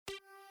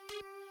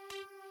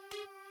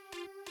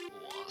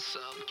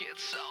some, get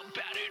some,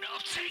 bad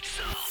enough, take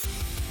some.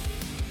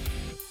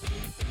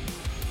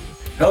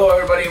 Hello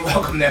everybody,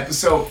 welcome to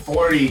episode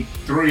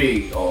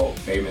 43. Oh,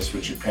 famous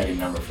Richard Petty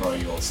number for all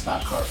you old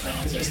stock car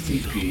fans,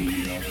 STP,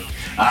 you know what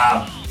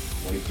I mean?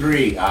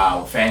 43, we're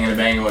fanging and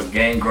banging with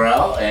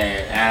Gangrel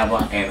and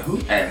Abba, and who,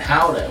 and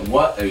how, and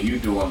what are you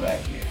doing back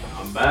here?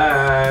 I'm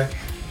back.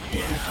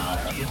 Yeah,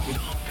 I don't know.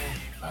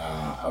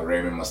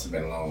 Raymond must have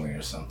been lonely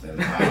or something.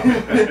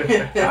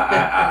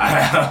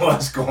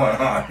 What's going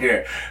on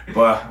here?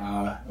 But,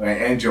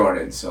 and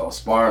Jordan, so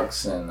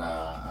Sparks and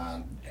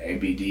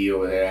ABD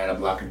over there, Ana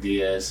Blanca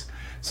Diaz.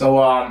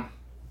 So,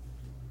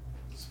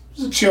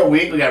 it's a chill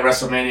week. We got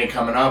WrestleMania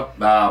coming up.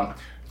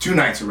 2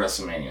 nights of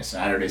WrestleMania,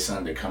 Saturday,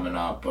 Sunday coming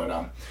up.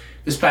 But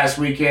this past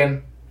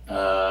weekend,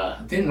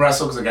 didn't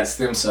wrestle because I got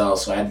stem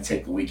cells, so I had to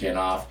take the weekend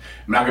off.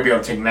 I'm not going to be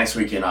able to take next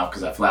weekend off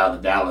because I fly out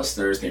to Dallas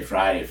Thursday,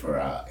 Friday for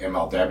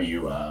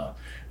MLW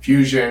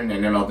Fusion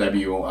and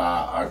MLW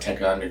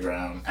Azteca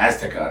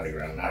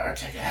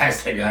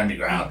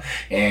Underground.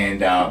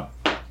 And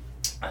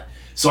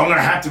so I'm going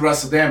to have to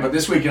wrestle them. But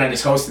this weekend I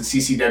just hosted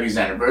CCW's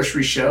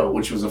anniversary show,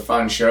 which was a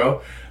fun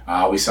show.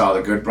 We saw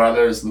the Good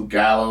Brothers, Luke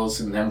Gallows,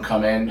 and them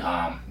come in,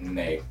 and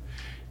they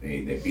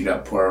beat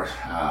up poor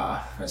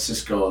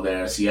Francisco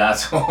there,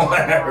 Siazzo,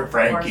 whatever,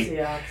 Frankie.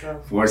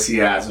 For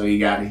Siazzo,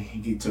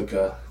 he took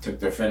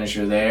their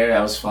finisher there.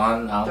 That was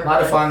fun. A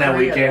lot of fun that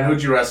weekend.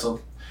 Who'd you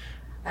wrestle?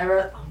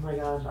 Oh my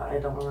gosh, I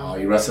don't remember. Oh,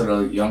 you wrestled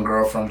a young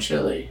girl from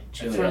Chile.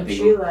 Chile.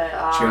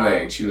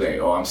 Chile.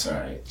 Oh, I'm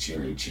sorry.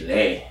 Chile.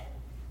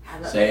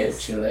 Say it,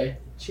 Chile.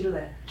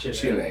 Chile.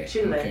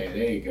 Okay,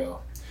 there you go.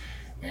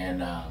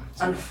 And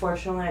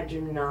unfortunately, I do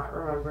not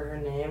remember her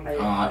name.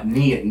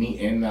 Neela.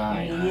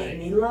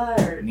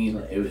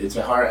 It's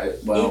a hard.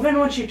 Well, even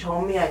when she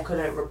told me, I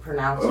couldn't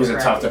pronounce it. Was it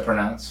tough to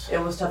pronounce? It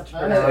was tough to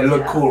pronounce. It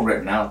looked cool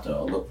written out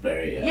though. It looked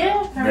very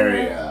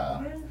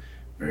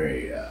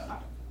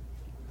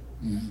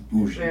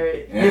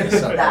bougie.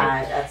 That's the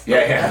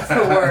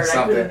word.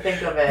 I couldn't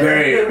think of it.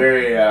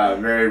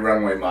 Very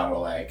runway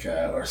model like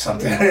or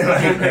something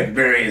like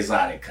very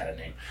exotic kind of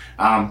name.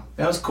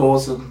 That was cool.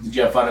 So did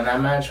you have fun in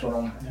that match?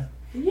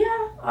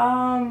 Yeah,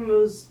 it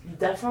was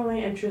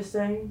definitely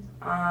interesting.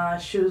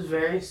 She was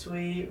very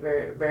sweet,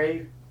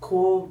 very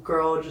cool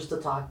girl just to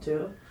talk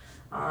to.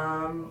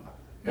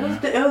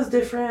 It was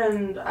different,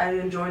 and I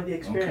enjoyed the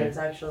experience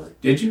actually.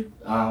 Did you?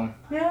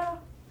 Yeah.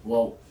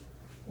 Well,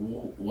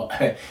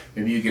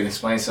 maybe you can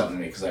explain something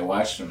to me because I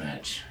watched the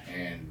match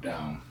and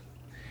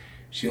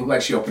she looked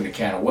like she opened a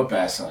can of whoop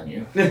ass on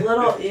you.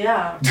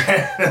 Yeah.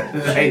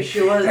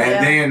 she was. And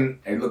yeah. then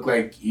it looked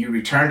like you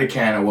returned a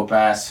can of whoop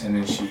ass and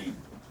then she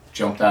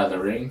jumped out of the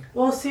ring.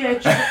 Well, see, you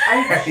want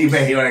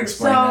to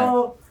explain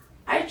that?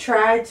 I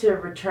tried to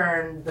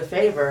return the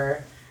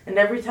favor, and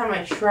every time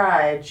I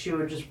tried, she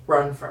would just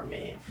run from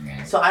me.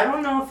 Yeah. So I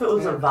don't know if it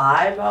was a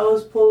vibe I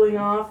was pulling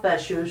off,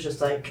 that she was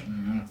just like,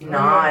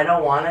 nah, I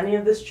don't want any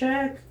of this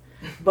chick.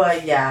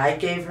 But yeah, I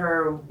gave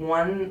her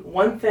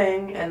one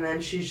thing, and then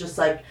she's just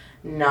like,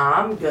 nah,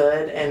 I'm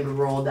good, and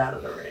rolled out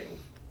of the ring.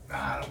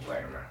 I don't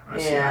blame her.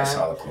 I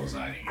saw the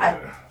clothesline.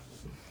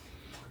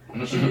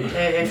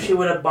 If she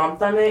would have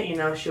bumped on it,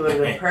 she would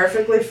have been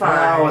perfectly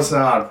fine. No, it's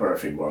not a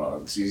perfect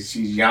world. She's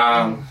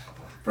young,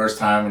 first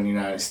time in the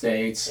United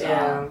States.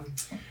 Yeah.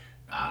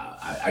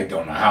 I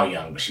don't know how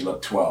young, but she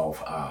looked 12.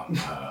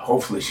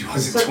 Hopefully she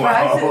wasn't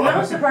 12.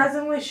 No,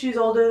 surprisingly, she's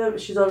older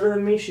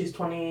than me. She's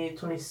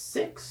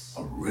 26.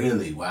 Oh,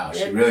 really? Wow.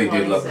 She really 26.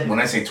 Did look, when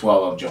I say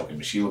 12, I'm joking,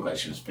 but she looked like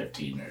she was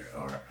 15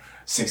 or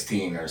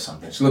 16 or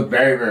something. She looked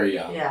very, very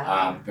young.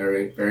 Yeah.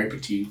 Very, very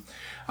petite.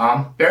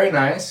 Very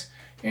nice.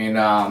 And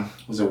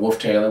was it Wolf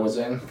Taylor was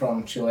in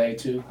from Chile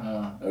too?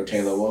 Or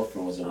Taylor Wolf,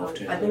 or was it Wolf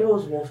Taylor? I think it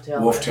was Wolf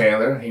Taylor. Wolf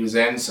Taylor, he was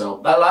in. So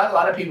a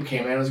lot of people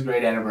came in. It was a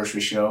great anniversary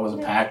show. It was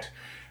packed.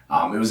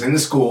 It was in the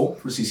school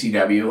for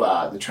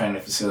CCW, the training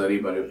facility,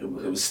 but it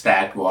was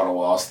stacked, wall to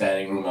wall,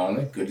 standing room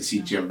only. Good to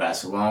see Jim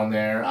Basilone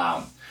there.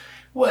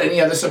 Well, any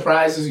other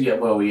surprises? Yeah,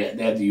 well, they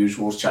had the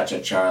usuals. Cha-Cha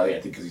Charlie,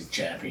 I think because he's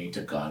champion, he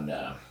took on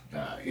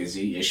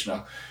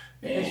Ishmael.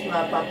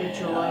 Papi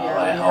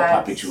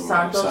Chulo,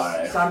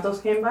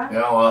 Santos came back?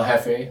 Yeah, well,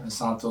 Jefe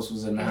Santos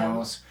was in the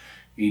house.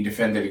 He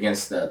defended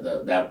against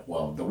the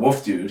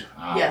Wolf dude.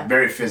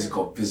 Very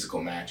physical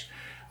match.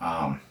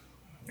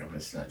 It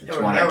was a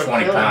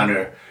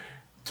 20-pounder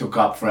took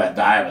up for that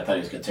dive. I thought he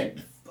was going to take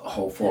the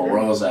whole 4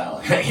 rows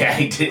out. Yeah,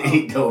 he did.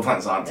 He dove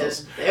on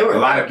Santos. They were a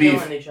lot of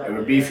beef. They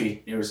were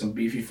beefy. There were some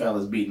beefy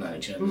fellas beating on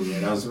each other. Yeah,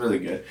 that was really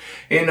good.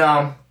 And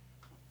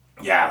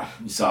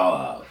we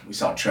saw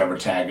Trevor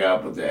tag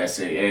up with the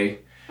SAA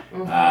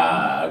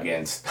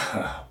against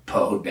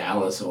Bo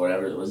Dallas or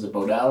whatever. Was it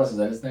Bo Dallas? Is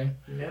that his name?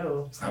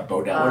 No. It's not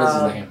Bo Dallas.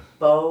 What is his name?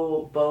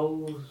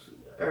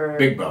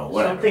 Big Bo.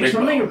 Whatever.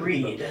 Something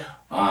Reed.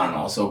 I don't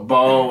know. So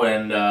Bo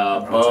and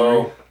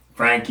Bo,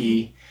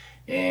 Frankie,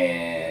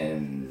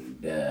 and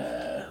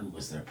who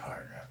was their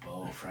partner?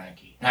 Bo,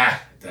 Frankie. It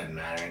doesn't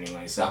matter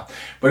anyway. So,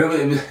 but it was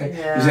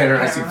an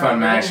interesting, fun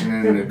match,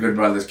 and then the Good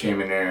Brothers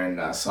came in there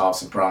and solved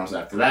some problems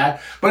after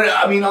that. But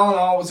I mean, all in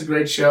all, it was a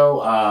great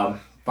show.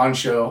 Fun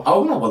show.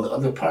 Oh no, well the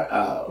other part.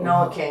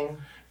 Noah King.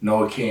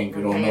 Noah King.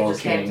 Good old Okay, it Noah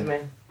just came to King. me.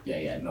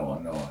 Yeah,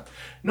 Noah.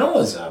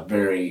 Noah's a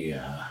very,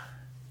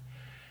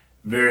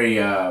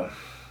 very. I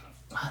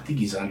think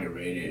he's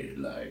underrated.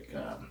 Like,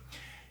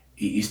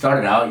 he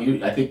started out.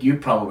 I think you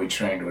probably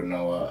trained with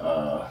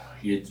Noah.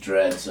 He had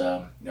dreads.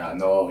 Noah.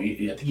 I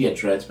think he had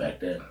dreads back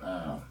then.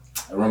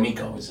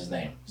 Ronico is his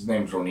name. His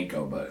name's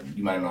Ronico, but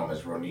you might know him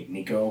as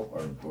Ronico or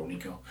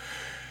Ronico.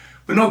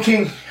 But no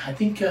King. I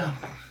think,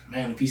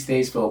 man, if he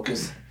stays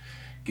focused,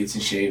 gets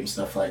in shape and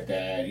stuff like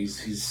that,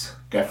 he's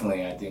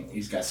definitely, I think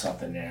he's got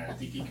something there. I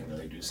think he can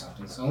really do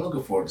something. So I'm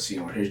looking forward to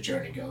seeing where his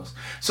journey goes.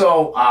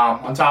 So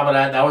on top of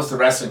that, that was the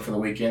wrestling for the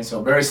weekend.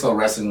 So very slow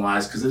wrestling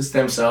wise because of the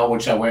stem cell,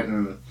 which I went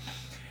and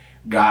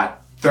got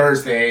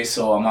Thursday.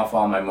 So I'm off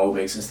all my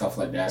Mobics and stuff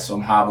like that. So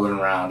I'm hobbling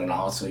around and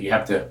all. So you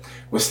have to,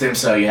 with stem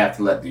cell, you have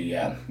to let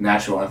the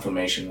natural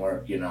inflammation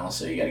work, you know.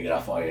 So you got to get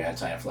off all your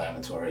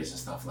anti-inflammatories and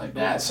stuff like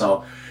that.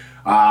 So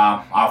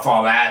off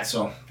all that,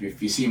 so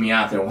if you see me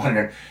out there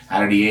wondering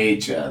how did he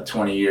age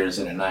 20 years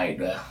in a night,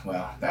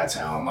 well, that's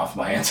how I'm off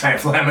my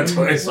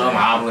anti-inflammatory, so I'm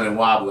hobbling and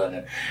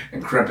wobbling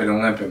and crimping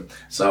and limping.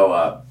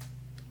 So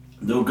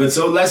doing good.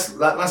 So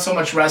not so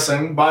much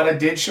wrestling, but I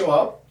did show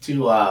up to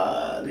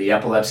the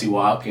epilepsy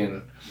walk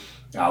and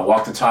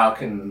walk the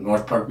talk in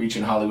North Park Beach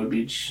in Hollywood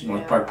Beach,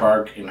 North Park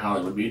Park in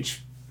Hollywood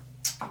Beach.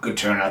 Good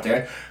turnout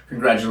there.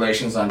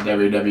 Congratulations on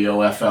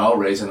WWOFL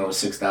raising over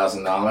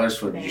 $6,000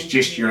 for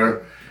just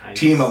your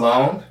team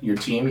alone. Your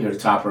team, you're the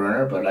top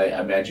earner, but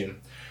I imagine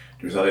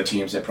there's other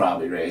teams that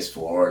probably raised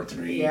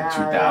 $4,000,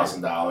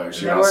 $3,000,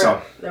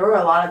 $2,000. There were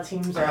a lot of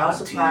teams there. I was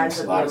surprised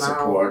at the amount. A lot of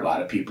support, a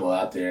lot of people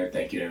out there.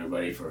 Thank you to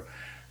everybody for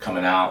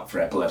coming out for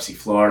Epilepsy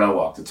Florida,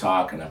 Walk the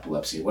Talk, and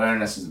epilepsy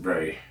awareness is a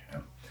very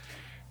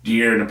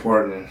dear and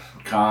important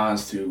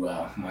cause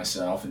to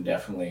myself and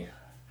definitely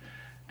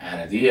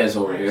Anna Diaz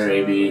over here,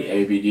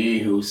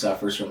 ABD, who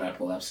suffers from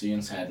epilepsy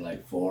and's had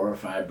like 4 or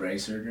 5 brain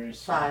surgeries.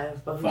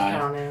 5, but who's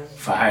counting?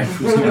 5,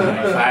 who's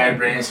counting? 5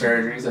 brain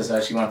surgeries. That's how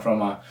she went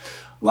from a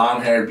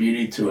long-haired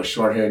beauty to a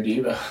short-haired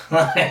diva.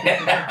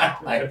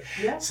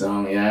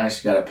 So yeah,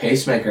 she got a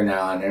pacemaker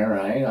now on there,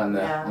 right? On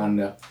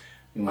the.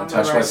 You want to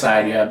touch what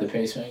side you have the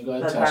pacemaker? Go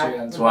ahead, touch it.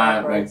 That's why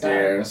right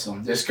there. So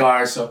there's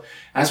scars. So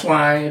that's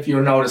why if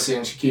you're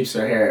noticing, she keeps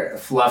her hair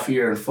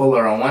fluffier and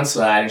fuller on one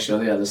side and show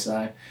the other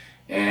side.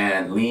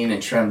 And lean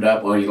and trimmed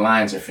up. Well, your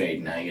lines are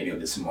fading now. You gotta go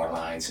get some more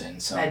lines in.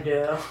 So I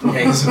do.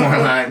 Get some more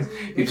lines.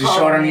 You're just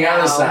short on the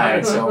other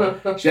side. So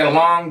she had a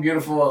long,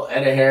 beautiful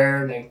head of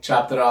hair, and they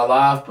chopped it all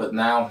off. But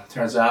now,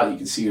 turns out, you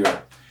can see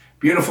her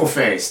beautiful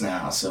face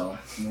now. So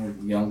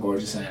young,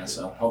 gorgeous Anna.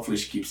 So hopefully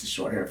she keeps the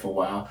short hair for a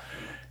while.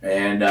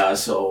 And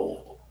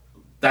so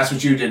that's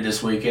what you did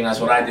this weekend.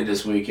 That's what I did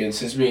this weekend.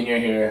 Since being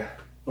here,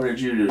 what did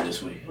you do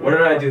this week? What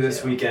did I do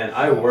this weekend?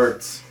 I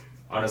worked,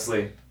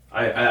 honestly.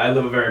 I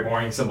live a very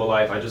boring, simple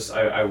life.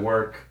 I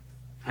work.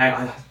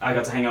 I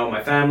got to hang out with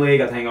my family.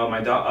 Got to hang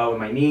out with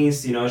my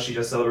niece. You know, she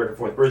just celebrated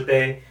her 4th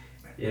birthday.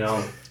 You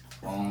know.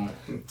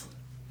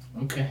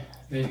 Okay.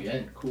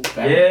 Yeah, cool.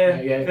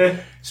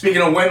 Yeah.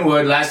 Speaking of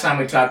Wynwood, last time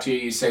we talked to you,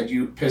 you said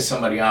you pissed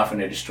somebody off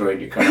and they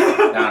destroyed your car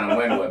down in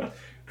Wynwood.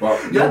 Well,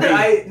 not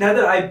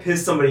that I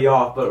pissed somebody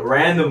off, but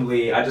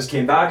randomly I just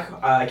came back.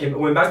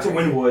 Went back to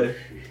Wynwood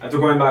after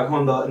going back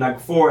home the night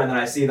before, and then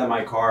I see that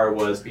my car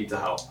was beat to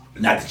hell.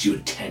 Not that you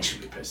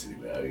intentionally pissed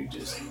anybody off.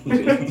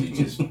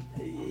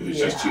 It was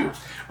just you.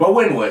 But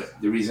Wynwood,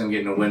 the reason I'm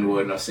getting to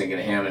Wynwood and I'm thinking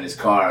of him and his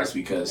car is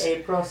because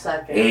April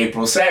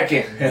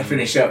 2nd.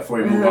 Finish up before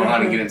we move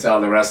on and get into all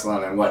the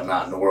wrestling and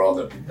whatnot in the world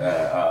of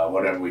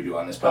whatever we do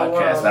on this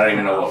podcast. I don't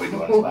even know what we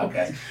do on this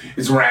podcast.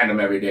 It's random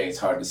every day. It's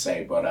hard to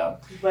say, but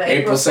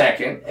April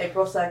 2nd.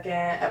 April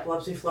 2nd,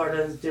 Epilepsy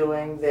Florida is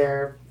doing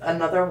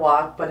another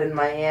walk, but in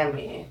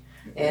Miami,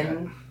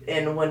 in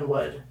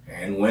Wynwood.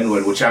 In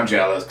Wynwood, which I'm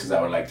jealous because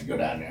I would like to go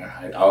down there.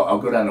 I'll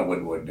go down to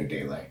Wynwood in the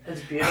daylight.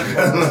 It's beautiful.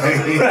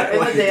 In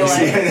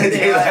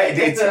the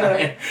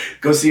daytime.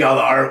 Go see all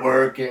the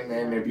artwork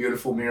and the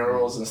beautiful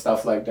murals and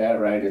stuff like that,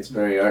 right? It's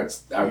very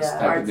arts type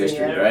of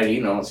district, right? He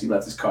knows. He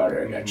left his car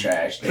there and got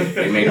trashed.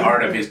 They made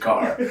art of his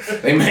car.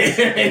 They made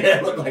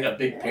it look like a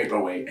big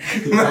paperweight.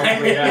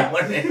 When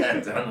they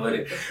got done with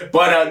it.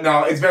 But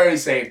no, it's very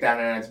safe down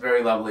there. It's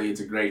very lovely.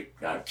 It's a great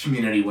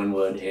community,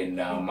 Wynwood, in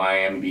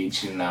Miami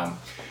Beach. And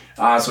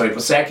so April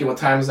 2nd, what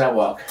time is that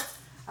walk?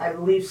 I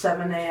believe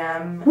 7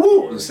 a.m.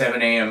 Woo! 7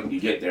 a.m.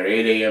 You get there.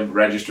 8 a.m.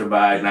 Register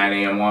by 9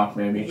 a.m. walk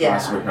maybe.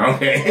 Yeah.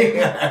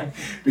 Okay.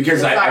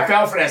 Because I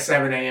fell for that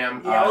 7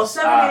 a.m. Yeah. Well,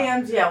 7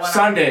 a.m.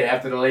 Sunday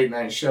after the late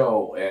night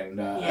show, and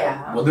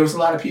well, there was a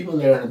lot of people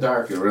there in the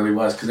dark. It really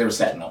was because they were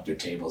setting up their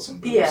tables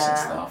and booths and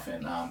stuff.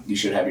 And you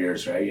should have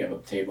yours, right? You have a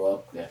table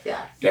up.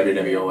 Yeah.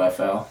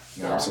 WWOFL.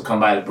 You know, so come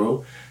by the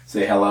booth,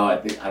 say hello. I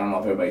don't know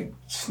if everybody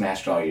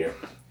snatched all your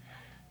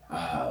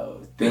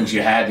things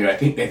you had there. I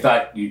think they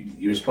thought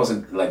you were supposed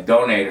to like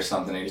donate or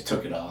something. They just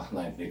took it all.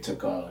 Like they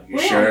took all your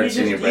shirts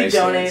and your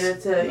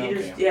bracelets.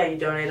 You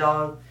donate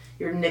all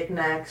your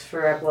knickknacks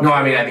for epilepsy. No,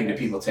 I mean I think the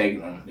people taking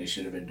them, they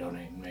should have been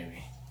donating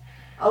maybe.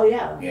 Oh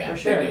yeah, Yeah, for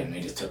sure. they didn't. They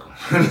just took them.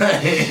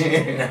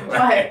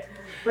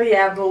 But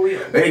yeah, but we.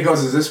 Then he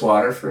goes, "Is this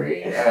water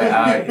free?"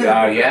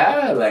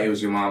 Yeah, like it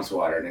was your mom's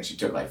water, and then she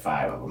took like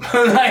 5 of them.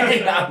 So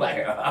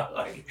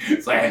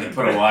I had to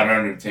put a water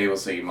under the table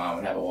so your mom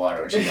would have a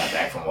water when she got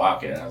back from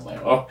walking. And I was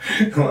like, "Oh,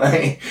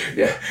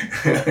 yeah,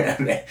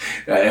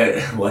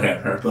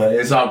 whatever." But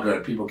it's all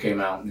good. People came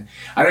out. And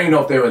I don't even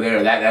know if they were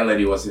there. That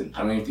lady wasn't.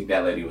 I don't even think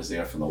that lady was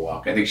there for the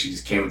walk. I think she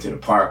just came into the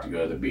park to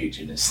go to the beach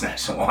and then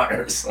snatch some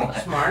water.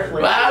 Smart.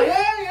 Wow,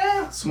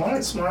 yeah,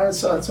 smart.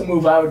 So it's a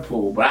move I would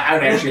pull, but I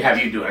would actually have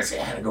you do it. I say,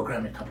 I had to go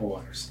grab me a couple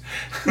waters.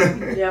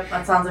 Yep,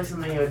 that sounds like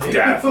something you would do.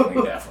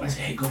 Definitely. I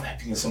say, hey, go back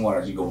to get some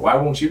waters. You go, why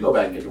won't you go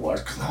back and get the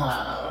waters?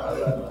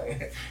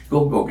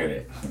 Go get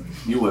it.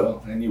 You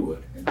will, and you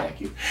would, and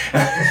thank you.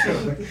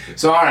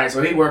 So all right,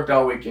 so he worked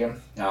all weekend.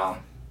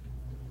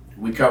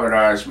 We covered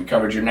ours. We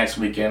covered your next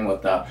weekend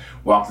with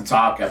Walk the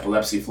Talk,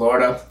 Epilepsy,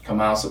 Florida. Come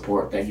out,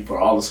 support. Thank you for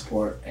all the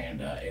support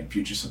and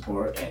future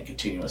support and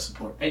continuous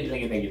support. Thank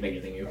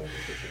you.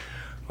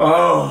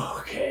 Oh,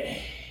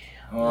 okay.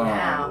 All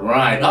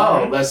right.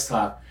 Oh, let's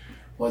talk.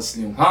 What's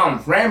new?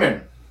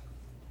 Raymond.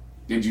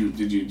 Did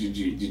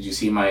you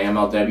see my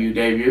MLW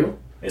debut?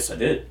 Yes, I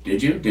did.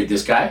 Did you? Did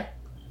this guy?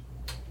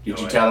 Did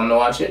you tell him to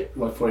watch it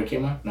before he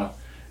came on? No.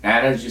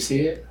 Anna, did you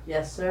see it?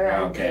 Yes, sir.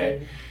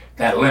 Okay.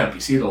 That limp. You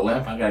see the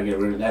limp? I gotta get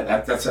rid of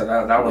that.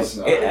 That was.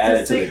 It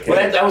added to the Well,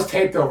 cake. that was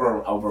taped over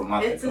a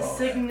month It's ago. a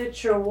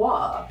signature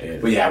walk.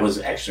 But yeah, it was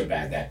extra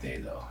bad that day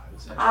though.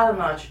 I don't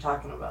know what you're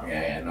talking about.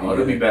 Yeah, no,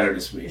 it'll be better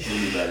this week.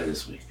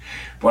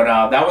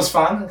 But that was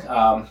fun.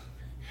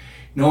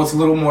 It's a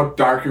little more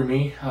darker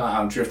me.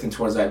 I'm drifting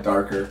towards that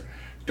darker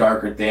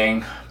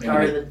thing.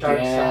 Maybe The dark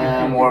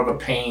side. more of a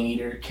pain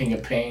eater, king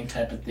of pain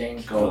type of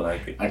thing. I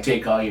like it. I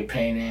take all your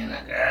pain in,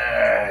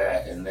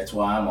 and that's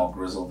why I'm all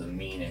grizzled and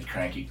mean and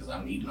cranky because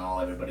I'm eating all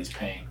everybody's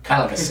pain.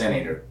 Kind of like a sin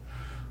eater.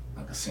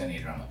 I'm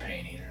a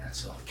pain eater.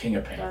 So king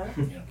of pain.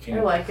 King I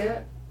of like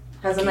it.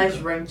 Has a nice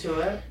ring to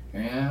it.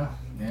 Yeah,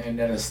 and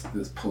then this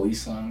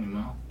police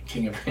song,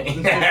 King of Pain.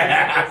 Is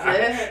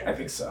it? I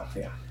think so,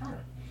 yeah.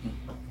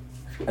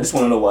 I just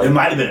want to know why. It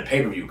might have been a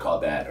pay-per-view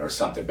called that or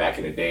something back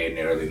in the day in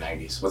the early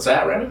 90s. What's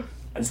that, Raymond?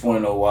 I just want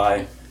to know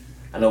why.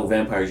 I know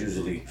vampires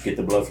usually get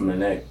the blood from the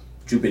neck.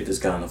 But you bit this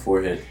guy on the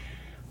forehead.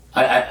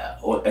 I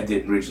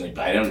didn't originally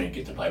bite him. I didn't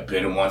get to bite.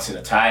 Bit him once in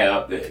a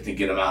tie-up to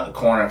get him out of the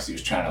corner because he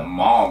was trying to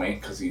maul me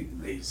because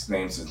his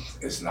name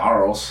is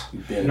Gnarls.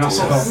 You bit No. it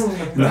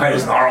to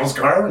His Gnarls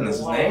Garvin is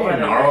his name. What a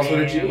Gnarls with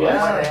a name. G. Yeah.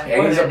 What a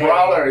Yeah, he's a name.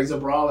 brawler. He's a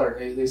brawler.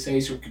 They say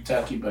he's from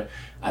Kentucky, but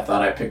I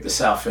thought I picked the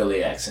South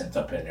Philly accent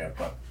up in there.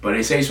 But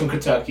they say he's from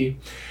Kentucky.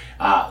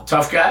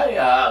 Tough guy.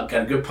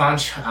 Got a good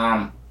punch.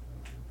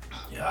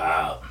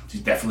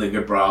 He's definitely a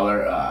good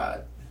brawler.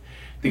 I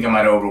think I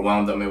might have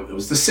overwhelmed him. It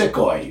was the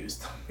sickle I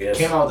used. Yes.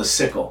 Came out with the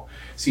sickle.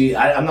 See,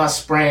 I'm not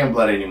spraying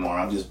blood anymore.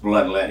 I'm just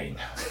bloodletting.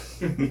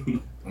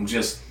 I'm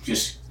just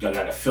I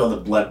gotta fill the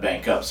blood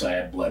bank up so I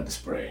have blood to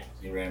spray.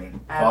 You know what I mean?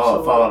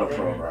 Follow the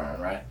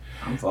program, right?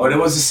 But it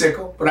was a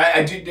sickle. But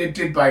I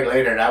did bite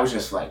later, and I was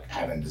just like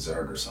having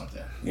dessert or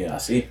something. Yeah, I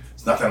see.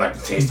 It's nothing like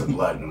the taste of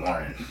blood in the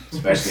morning,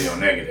 especially O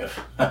negative.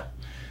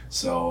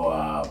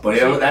 So, but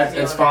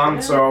it's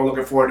fun. So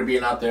looking forward to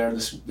being out there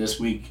this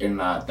week in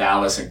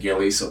Dallas and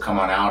Gillies. So come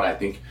on out.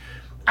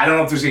 I don't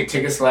know if there's any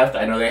tickets left.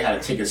 I know they had a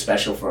ticket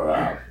special for.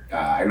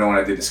 I know when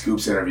I did the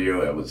Scoops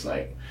interview, it was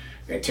like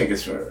they had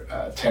tickets for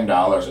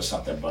 $10 or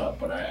something.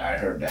 But I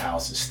heard the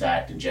house is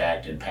stacked and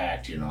jacked and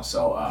packed.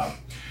 So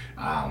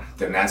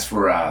then that's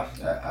for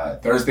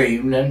Thursday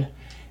evening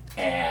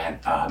and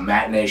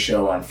matinee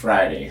show on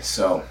Friday.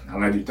 So I'm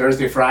gonna do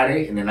Thursday,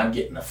 Friday, and then I'm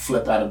getting the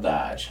flip out of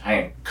Dodge. I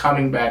am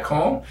coming back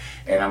home,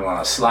 and I'm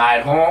gonna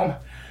slide home.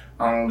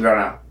 I'm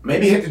gonna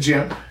maybe hit the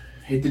gym,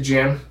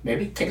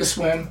 maybe take a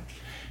swim,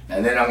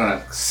 and then I'm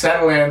gonna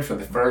settle in for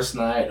the first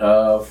night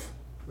of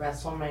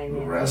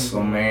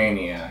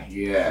WrestleMania.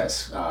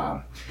 Yes.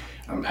 I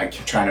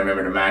keep trying to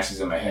remember the matches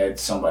in my head.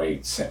 Somebody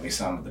sent me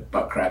some of the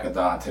butt crack of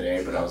dawn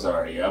today, but I was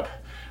already up.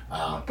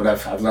 But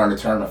I've learned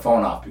to turn the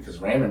phone off because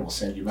Raymond will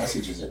send you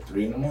messages at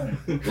 3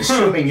 a.m.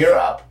 assuming you're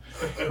up.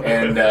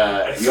 And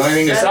the only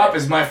thing that's up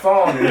is my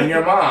phone and then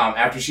your mom.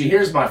 After she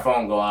hears my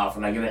phone go off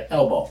and I get an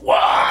elbow.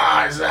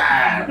 What is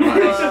that?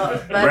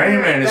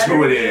 Raymond is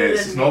who it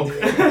is.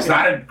 It's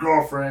not a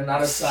girlfriend,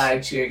 not a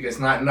side chick. It's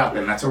not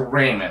nothing. That's a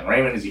Raymond.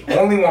 Raymond is the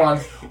only one,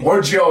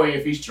 or Joey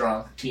if he's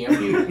drunk,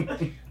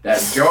 TMB.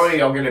 That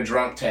Joey, I'll get a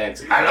drunk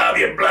text. I love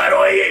you, blood.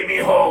 Oh, you ate me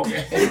whole.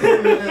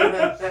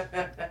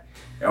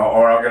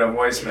 Or I'll get a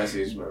voice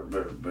message, but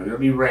it'll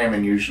be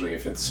Raymond usually,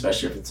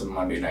 especially if it's a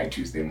Monday night,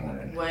 Tuesday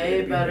morning.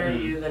 Way better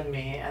you than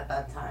me at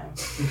that time.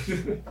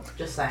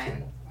 Just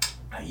saying.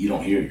 You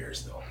don't hear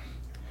yours though.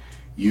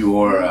 You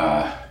or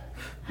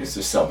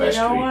Mr.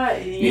 Sylvester. You know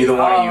what? Neither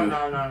one of you.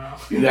 No.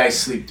 You guys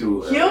sleep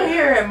through. He'll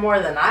hear it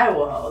more than I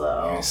will,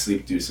 though. Yeah,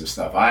 sleep through some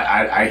stuff.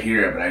 I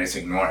hear it, but I just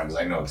ignore it because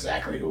I know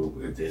exactly who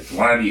it is.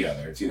 One or the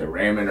other. It's either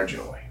Raymond or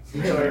Joey.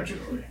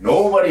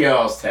 Nobody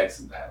else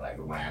texts that like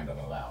random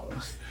about.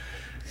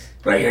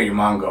 But I hear your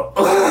mom go,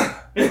 ugh.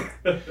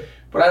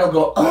 But I don't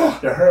go, oh,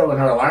 to her when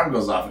her alarm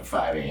goes off at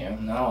 5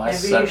 a.m. No, I Maybe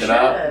suck you it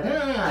up. should.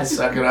 Yeah, I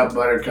suck it up,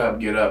 buttercup,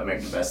 get up,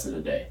 make the best of the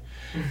day.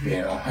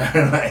 You know?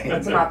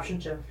 That's an option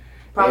too.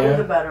 Probably Yeah.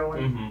 the better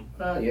one.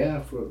 Mm-hmm.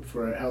 Yeah,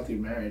 for a healthy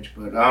marriage.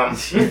 But,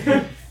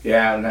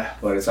 yeah,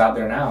 but it's out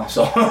there now,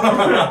 so.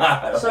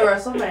 So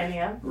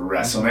WrestleMania.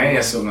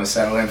 WrestleMania, so I'm gonna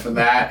settle in for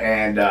that,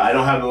 and I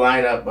don't have the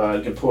lineup.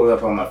 You can pull it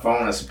up on my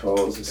phone, I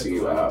suppose, to see.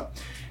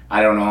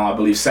 I don't know. I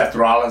believe Seth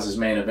Rollins is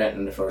main event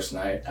in the first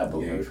night. I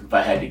believe, if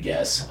I had to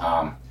guess.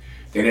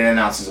 They didn't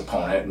announce his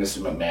opponent. Mr.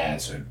 McMahon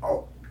said,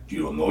 "Oh,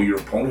 you'll know your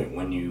opponent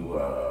when you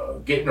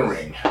get in the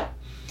ring."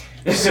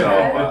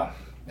 So,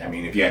 I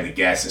mean, if you had to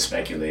guess and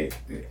speculate,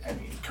 I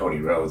mean, Cody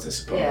Rhodes, I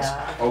suppose.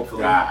 Yeah.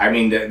 Hopefully. I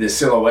mean, the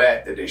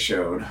silhouette that they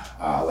showed,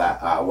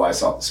 well, I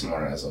saw it this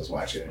morning as I was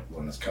watching it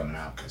when it was coming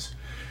out,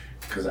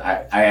 because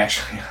I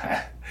actually,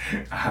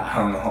 I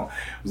don't know,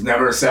 was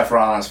never a Seth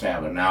Rollins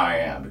fan, but now I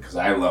am, because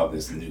I love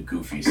this new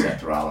goofy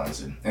Seth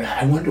Rollins, and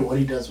I wonder what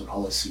he does with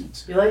all his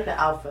suits. You like the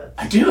outfits?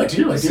 I do like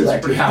Suits the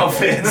pretty cool.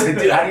 outfits. I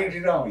do. How did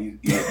you know?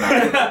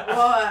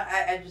 Well,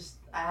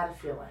 I had a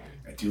feeling.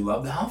 I do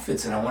love the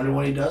outfits, and I wonder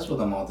what he does with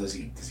them all. Does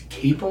he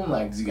keep them?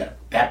 Like, does he got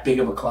that big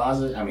of a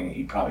closet? I mean,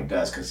 he probably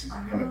does, because him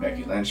and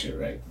Becky Lynch are,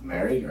 right,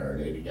 married, or are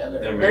they together?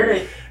 They're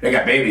They're- They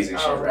got babies and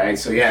shit, Oh. right?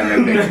 So yeah,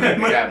 they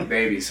got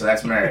babies, so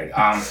that's married.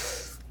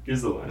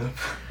 Here's the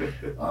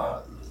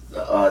lineup.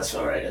 It's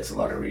all right. That's a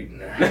lot of reading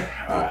there.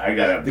 I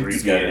got a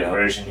He's got it abbreviated out.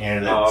 version here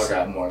that's Oh, okay.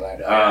 got more like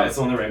Yeah, it's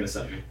the one that Raymond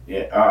sent me.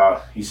 yeah.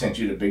 He sent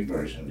you the big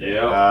version.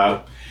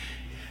 Yeah.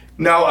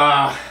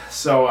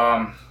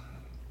 So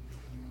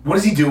what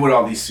does he do with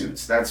all these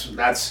suits? That's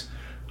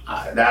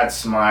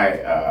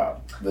my.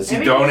 Does he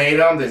Maybe donate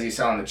them? Does he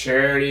sell them to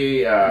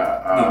charity?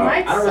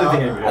 might I don't really think sell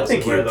anybody I else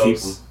think would wear he'll keep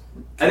those. them.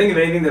 I think if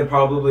anything, they'd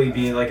probably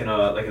be like in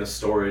a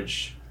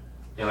storage,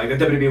 you know, like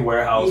the WWE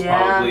warehouse,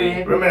 Yeah, probably.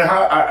 maybe. Roman,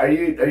 how are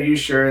you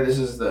sure this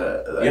is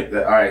the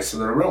Yep. all right? So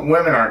the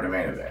women aren't the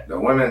main event. The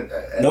women.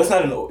 No, it's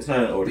not an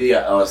order.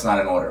 Yeah. Oh, it's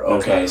not in order. No,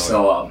 it's not Okay, in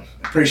so I'm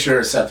pretty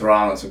sure Seth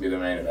Rollins will be the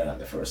main event on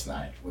the first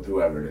night with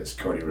whoever it is,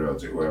 Cody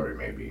Rhodes or whoever it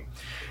may be.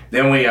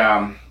 Then we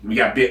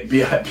got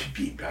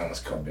I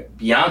almost called it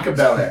Bianca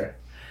Belair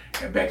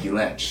and Becky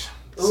Lynch.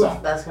 Ooh, So,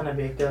 that's gonna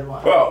be a good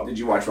one. well, did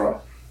you watch Raw?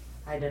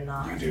 I did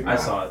not. You did. I not.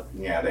 saw it.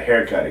 Yeah, the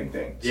hair cutting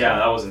thing. So, Yeah,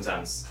 that was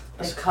intense.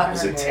 They cut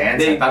was her it hair.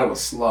 intense? I They- thought it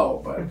was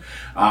slow, but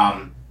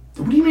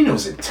what do you mean it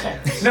was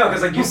intense? No,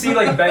 because like you see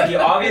like Becky,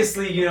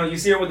 obviously, you know, you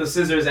see her with the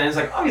scissors, and it's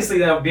like obviously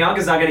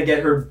Bianca's not gonna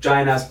get her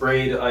giant ass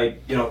braid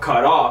like, you know,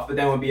 cut off. But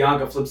then when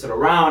Bianca flips it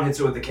around, hits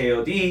her with the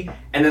KOD,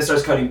 and then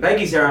starts cutting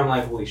Becky's hair, I'm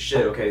like, holy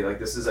shit, okay, like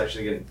this is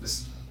actually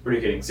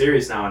getting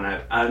serious now,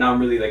 and now I'm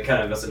really like kind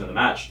of invested in the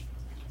match.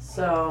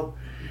 So,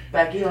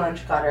 Becky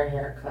Lynch got her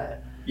hair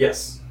cut.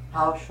 Yes.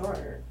 How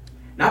short?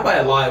 Not by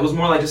a lot. It was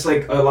more like just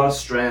like a lot of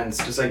strands,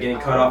 just like getting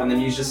cut off, and then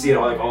you just see it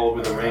all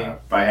over the ring.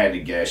 If I had to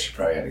guess, she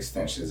probably had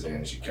extensions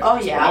in. She cut Oh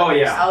this yeah. Oh,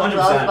 yeah, I was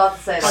 100%. about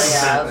to say that. Yeah,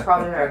 100%. that was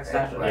probably her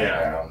extension. Like,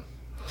 Yeah.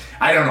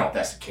 I don't know if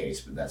that's the case,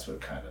 but that's what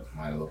it kind of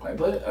might look like.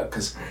 But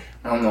because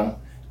I don't know,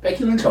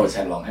 Becky Lynch always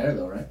had long hair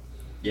though, right?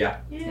 Yeah.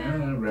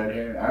 Yeah. Red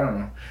hair. I don't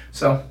know.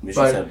 So, We should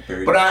but have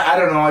buried. I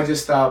don't know. I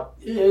just thought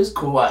it was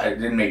cool. It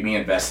didn't make me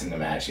invest in the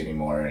match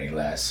anymore or any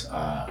less.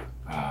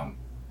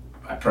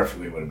 I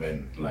perfectly would have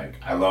been like,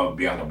 I love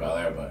Bianca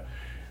Belair, but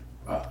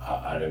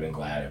I'd have been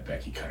glad if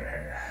Becky cut her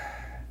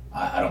hair.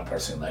 I don't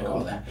personally like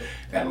all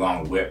that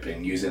long whip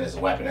and use it as a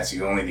weapon. That's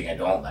the only thing I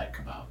don't like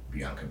about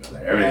Bianca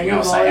Belair. Everything you've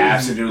else I always-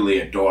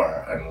 absolutely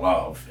adore and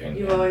love. And,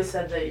 You've always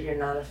said that you're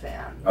not a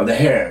fan. oh, the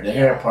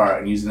hair part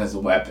and using it as a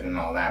weapon and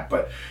all that.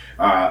 But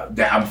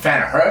I'm a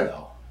fan of her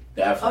though.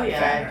 Definitely Oh, yeah, a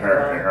fan of I her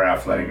know. and her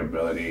athletic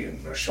ability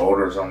and her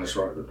shoulders on the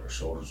shoulder. Her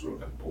shoulders were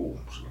like boom.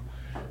 So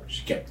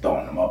she kept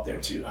throwing them up there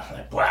too.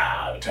 Like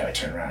wow. Every time I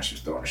turned around, she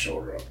was throwing her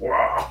shoulder up.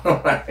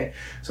 Wow.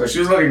 So she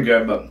was looking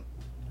good, but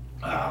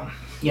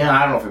yeah,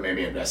 I don't know if it made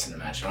me invest in the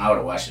match. I would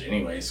have watched it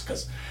anyways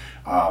because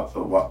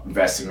what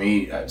invested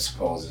me, I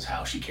suppose, is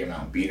how she came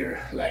out and beat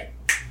her like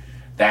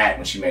that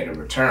when she made her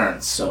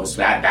return. So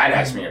that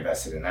has me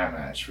invested in that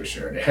match for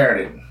sure. The hair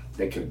didn't.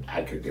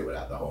 I could get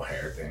without the whole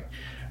hair thing.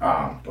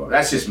 But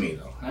that's just me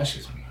though. That's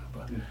just me.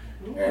 But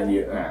and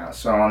yeah,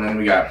 so and then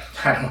we got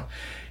I don't know.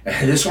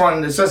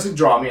 This doesn't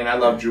draw me, and I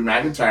love Drew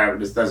McIntyre, but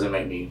this doesn't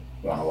make me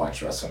want to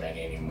watch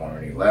WrestleMania anymore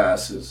any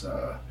less. Is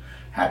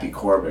Happy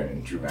Corbin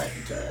and Drew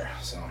McIntyre.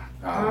 So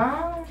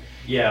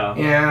Yeah.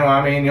 yeah, well,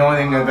 I mean, the only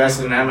thing that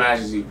invested in that match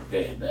is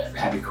that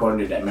Happy Corbin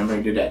did that. Remember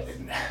he did that.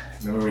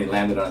 Remember when he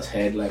landed on his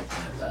head like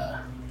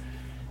that?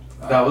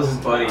 That was his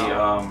buddy.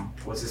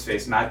 What's his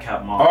face?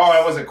 Madcap Moss.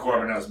 Oh, it wasn't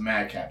Corbin. It was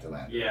Madcap that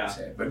landed Yeah. on his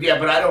head. But yeah,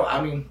 but I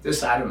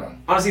don't know.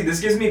 Honestly, this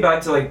gives me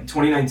back to like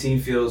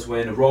 2019 feels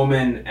when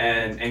Roman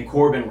and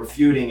Corbin were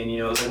feuding, and you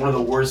know, it's like one of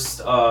the worst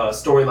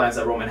storylines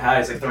that Roman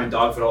had. It's like throwing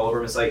dog food all over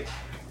him. It's like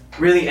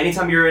really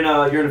anytime you're in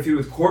a feud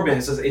with Corbin,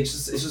 it's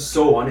just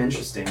so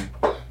uninteresting,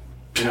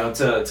 you know,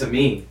 to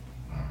me.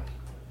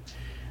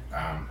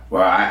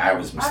 Well, I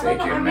was I don't know,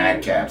 mistaken. I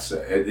mean-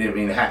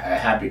 Madcaps.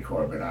 Happy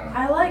Corbin. I don't know.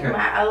 I like Okay.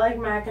 I like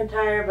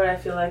McIntyre, but I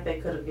feel like they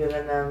could have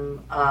given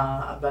them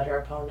a better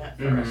opponent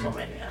for Mhm.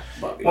 WrestleMania.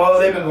 Bobby. Well,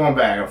 they've been going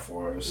back and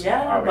forth. So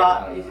Yeah,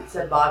 Bobby, you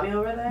said Bobby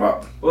over there.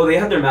 But Well, they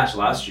had their match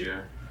last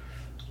year.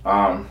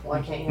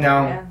 Why can't you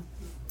No. have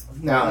it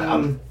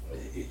again?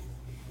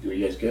 no,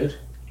 you guys good?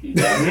 You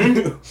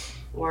got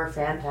We're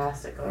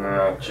fantastic.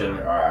 Over Okay. All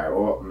right.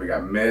 Well, we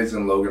got Miz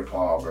and Logan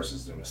Paul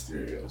versus the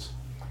Mysterios.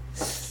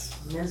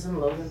 Miz and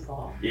Logan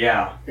Paul.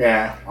 Yeah.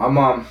 Yeah,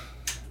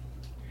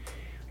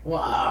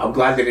 well, I'm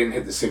glad they didn't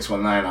hit the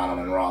 619 on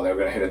him in Raw. They were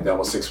gonna hit a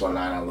double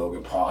 619 on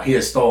Logan Paul.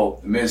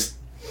 Miz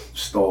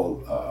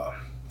stole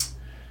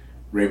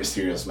Rey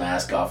Mysterio's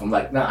mask off. I'm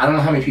like, no, I don't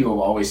know how many people have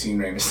always seen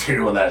Rey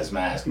Mysterio without his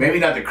mask. Maybe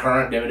not the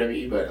current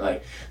WWE, but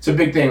like it's a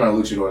big thing when a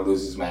luchador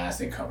loses his mask,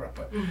 they cover it.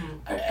 But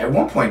at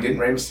one point, didn't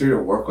Rey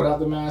Mysterio work without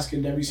the mask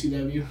in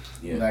WCW?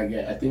 Yeah. Like,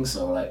 yeah, I think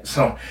so.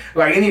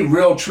 Like any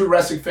real true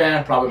wrestling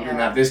fan, probably Yeah.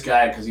 not this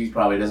guy because he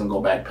probably doesn't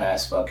go back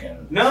past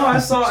fucking. No, I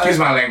saw. Excuse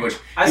my language.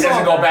 I He saw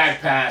doesn't that. go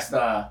back past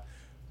I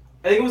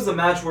think it was the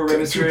match where Rey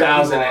Mysterio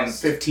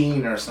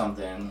 2015 or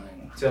something.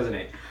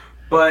 2008.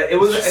 But I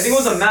think it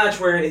was a match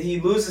where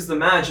he loses the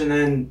match and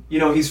then,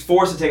 he's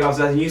forced to take off his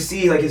mask and you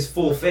see like his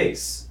full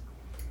face.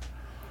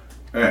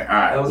 All right,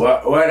 That was-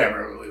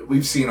 whatever.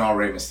 We've seen all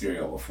Rey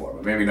Mysterio before,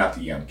 but maybe not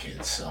the young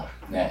kids. So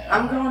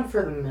I'm going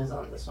for the Miz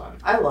on this one.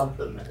 I love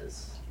the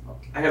Miz.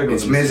 I gotta go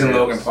It's with the Miz and Mysterios.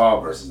 Logan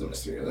Paul versus the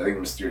Mysterios. I think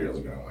the Mysterios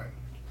are gonna win.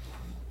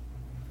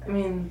 I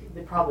mean,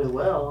 they probably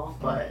will,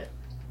 but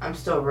I'm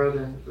still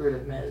rooting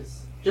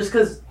Miz just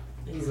because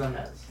he's the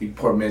Miz. The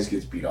poor Miz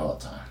gets beat all the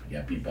time. He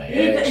got beat by He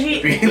Edge.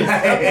 he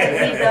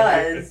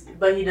does,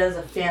 but he does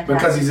a fantastic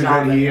Because he's a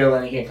job good at it. heel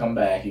and he can come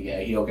back.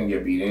 Heel can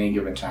get beat any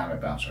given time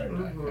and bounce right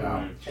back.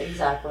 Mhm.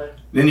 Exactly.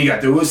 Then you got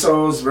the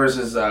Usos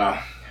versus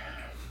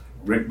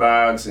Rick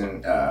Boggs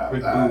and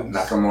Rick Boogs.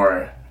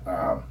 Nakamura.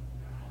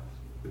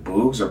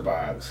 Boogs or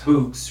Boggs?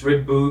 Boogs,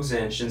 Rick Boogs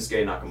and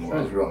Shinsuke What's his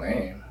Nakamura. real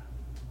name?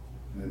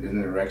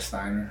 Isn't it Rex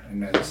Steiner?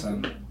 Isn't that his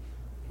son?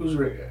 Who's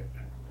Rick?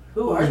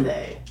 Who are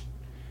they?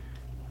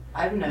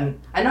 I know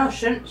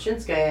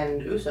Shinsuke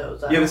and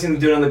Usos. You haven't seen him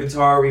do it on the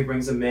guitar where he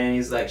brings him in,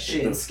 he's like,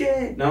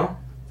 Shinsuke? No?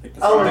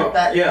 Oh,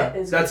 that Yeah,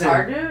 is that's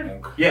guitar him.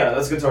 dude. Yeah,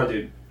 that's guitar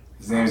dude.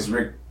 His name is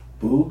Rick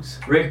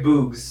Boogs? Rick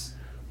Boogs.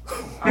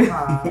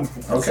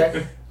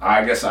 Okay.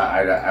 I guess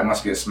I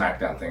must be a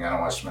SmackDown thing. I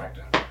don't watch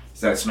SmackDown.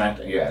 Is that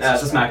SmackDown? Yeah, Yeah,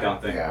 it's a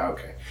SmackDown thing. Yeah,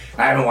 okay.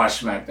 I haven't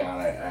watched SmackDown.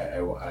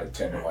 I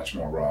tend to watch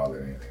more Raw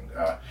than anything.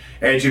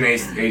 Edge and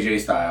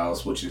AJ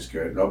Styles, which is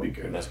good. That'll be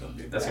good. That's gonna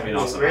be. That's gonna be an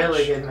It's a awesome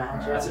really match. good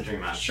match. That's Yeah. a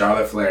dream match.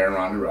 Charlotte Flair and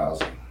Ronda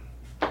Rousey.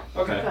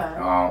 Okay.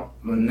 Okay.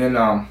 And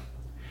then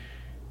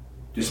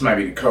this might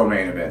be the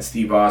co-main event.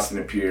 Steve Austin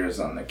appears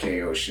on the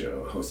KO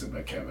show hosted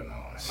by Kevin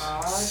Owens.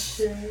 Oh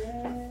shit.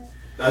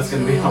 That's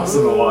gonna be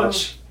awesome to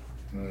watch.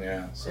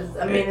 Yeah. So.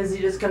 Is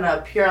he just gonna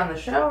appear on the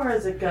show, or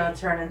is it gonna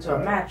turn into a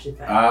match? You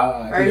think?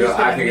 I Or you just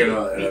think gonna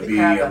it'll beat the be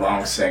crap a out long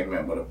of it?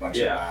 segment with a bunch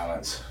of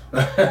violence.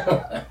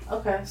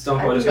 Okay. Stone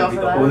I Cold can is go gonna be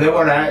for the that. whole- Well, they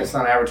weren't. It's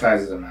not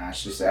advertised as a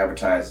match. Just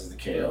advertised as the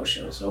KO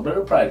show. So, but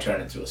it'll probably turn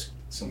into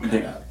some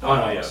kind of Oh,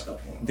 no, yeah. stuff.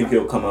 I think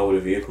he'll come out with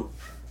a vehicle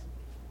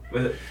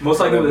Most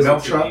likely Like with a a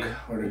milk truck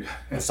or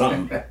or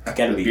something. It's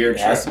gotta be. beer It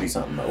has truck. to be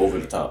something over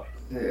the top.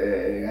 I don't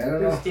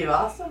Who's know. Steve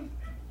Austin?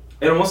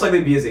 It'll most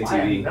likely be his Why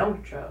a ATV.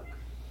 milk truck?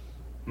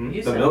 Hmm?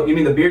 You The said- milk? You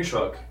mean the beer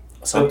truck?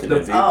 Something. the- a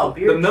vehicle. Oh,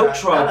 beer The milk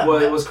truck not a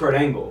was, milk- was Kurt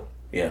Angle.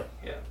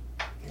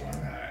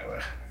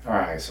 All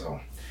right. So,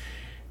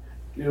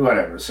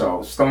 whatever.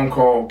 So, Stone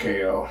Cold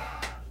KO.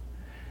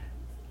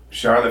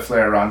 Charlotte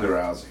Flair, Ronda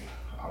Rousey.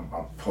 I'm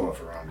pulling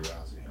for Ronda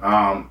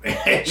Rousey.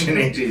 Edge and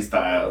AJ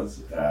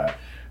Styles.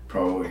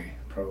 Probably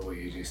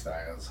AJ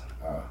Styles.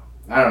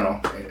 I don't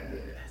know.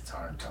 It's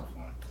hard, tough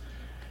one.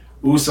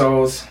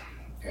 Usos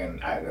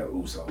and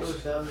Usos.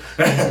 Usos.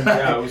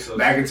 Yeah, Usos.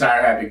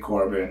 McIntyre, Happy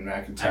Corbin.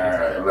 McIntyre,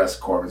 McIntyre. unless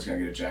Corbin's gonna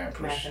get a giant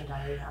push.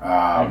 McIntyre.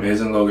 Yeah.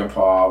 Miz and Logan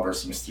Paul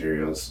versus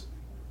Mysterios,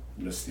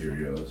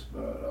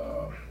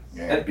 but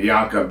yeah,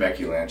 Bianca,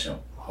 Becky Lynch. I'm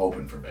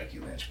hoping for Becky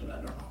Lynch, but I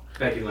don't know.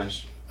 Becky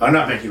Lynch. Oh,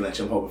 not Becky Lynch.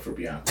 I'm hoping for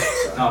Bianca.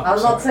 Sorry. Oh, I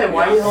was about to say,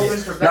 why are you hoping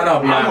for No, Becky? no,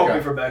 I'm Bianca.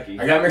 hoping for Becky.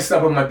 I got mixed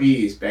up with my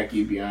B's.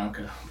 Becky,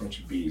 Bianca, a bunch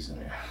of B's in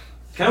there.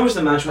 Kind of wish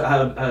the match had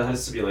a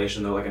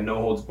stipulation though, like a no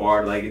holds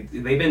barred. Like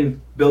they've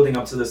been building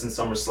up to this in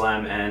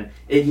SummerSlam, and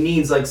it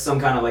needs like some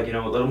kind of like a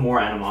little more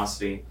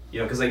animosity.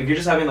 Because like if you're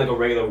just having like a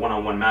regular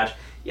one-on-one match,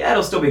 yeah,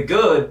 it'll still be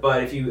good.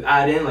 But if you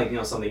add in like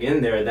something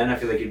in there, then I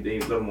feel like you'd be a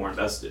little more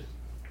invested.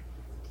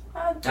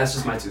 That's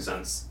just my 2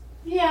 cents.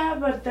 Yeah,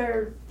 but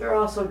they're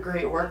also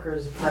great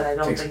workers, but I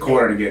don't Takes a think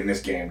quarter to get in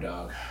this game,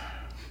 dog.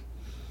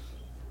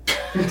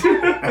 To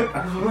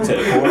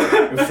the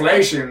core.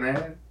 Inflation,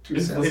 man. 2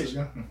 cents.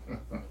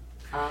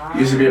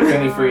 Used to be a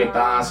penny for your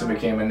thoughts, it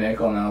became a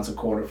nickel. Now it's a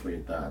quarter for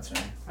your thoughts,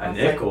 right? A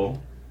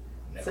nickel.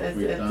 Nickel It's- for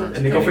your it's- thoughts.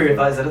 A nickel for your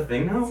thoughts. Is that a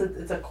thing now?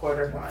 It's a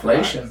quarter. for my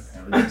Inflation. thoughts.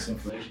 Everything's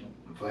inflation.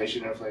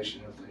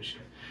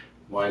 Inflation.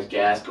 Why does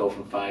gas go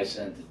from 5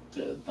 cents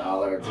to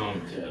 $1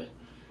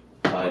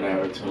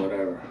 to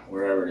whatever,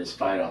 wherever it is,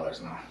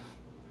 $5 now.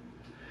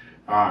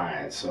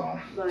 Alright, so.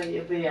 But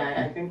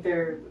yeah, I think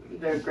they're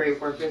great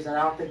workers, and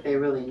I don't think they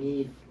really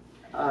need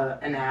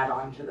an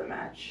add-on to the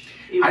match.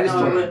 Even I just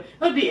though don't- it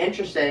would be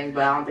interesting,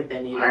 but I don't think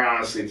they need it. I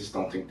honestly just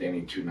don't think they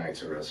need 2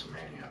 nights of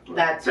WrestleMania. But,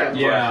 That's it.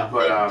 Yeah.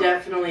 But, They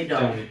definitely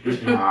don't.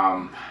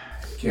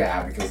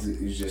 yeah, because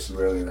it's just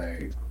really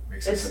like.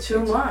 mixing It's some too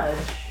things. much.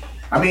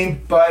 I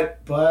mean,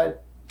 but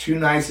 2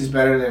 nights is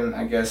better than,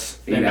 I guess,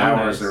 8 Than no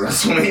hours of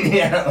nights.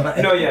 WrestleMania. Like-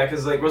 No, yeah,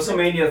 because like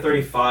WrestleMania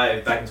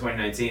 35 back in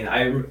 2019,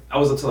 I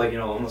was up to like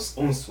almost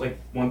like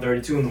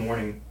 1:32 in the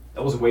morning.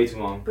 That was way too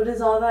long. But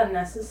is all that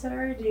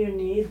necessary? Do you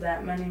need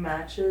that many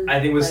matches? I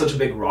think with Like, such a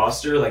big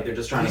roster, like they're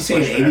just trying Did to he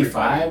push say for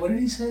 85? everybody. What did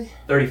he say?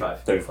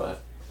 35. 35.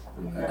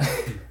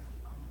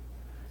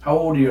 How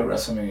old are you at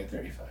WrestleMania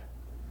 35?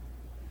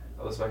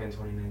 That was back in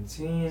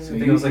 2019. So I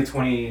think you- it was like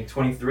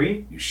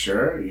 2023. You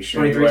sure? You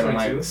sure 23, you wasn't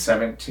 22? like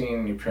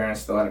 17? Your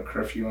parents still had a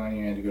curfew on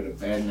you. You had to go to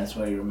bed, and that's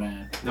why you were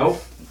mad. Nope.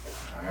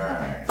 All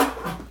right.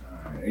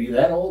 Are you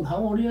that old? How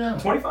old are you now?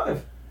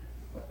 25.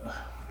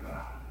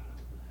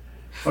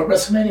 What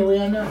WrestleMania we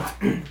on now?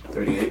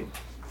 38.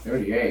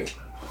 38.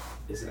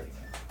 Is it?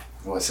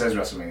 Well, it says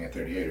WrestleMania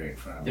 38 right in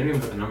front of They me. don't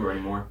even put the number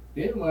anymore.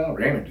 Yeah, well,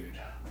 Raymond did.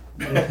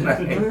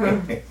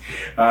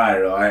 I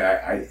don't know.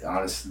 I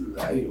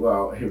honestly,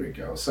 well, here we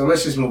go. So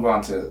let's just move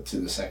on to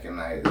the second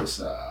night of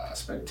this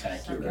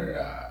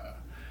spectacular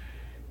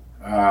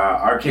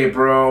Arcade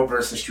Bro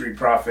versus Street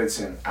Profits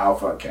and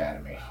Alpha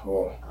Academy.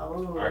 Oh,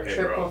 Oh, Arcade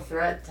triple Bro.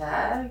 threat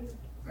tag?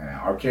 man,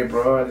 Arcade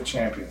Bro are the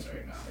champions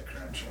right now, the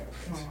current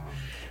champions.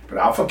 But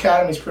Alpha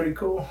Academy's pretty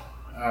cool.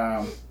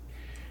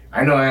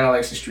 I know Anna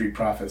likes the Street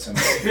Profits. And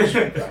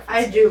Street Profits.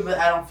 I do, but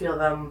I don't feel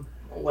them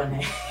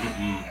winning.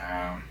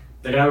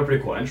 They're gonna have a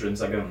pretty cool entrance.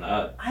 I give them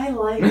that. I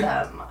like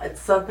them. It's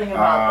something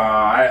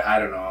about I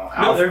don't know.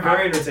 No, they're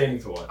very entertaining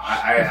to watch.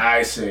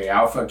 I say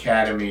Alpha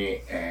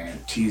Academy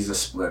and tease a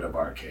split of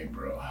Arcade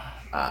Bro.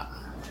 them.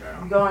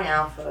 I'm going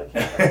alpha.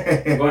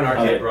 I'm going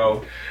arcade,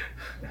 bro.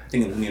 I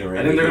think we need a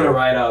I think they're gonna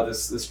ride out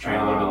this train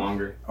a little bit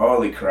longer.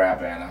 Holy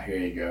crap, Anna! Here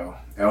you go.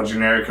 El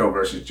Generico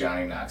versus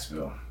Johnny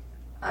Knoxville.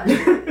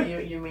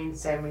 You mean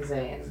Sami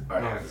Zayn? Oh,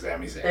 yeah,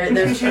 Sami Zayn.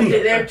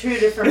 They're two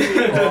different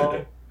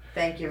people.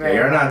 Thank you very They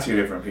are much. not 2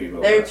 different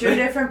people. They're but- 2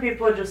 different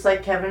people, just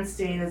like Kevin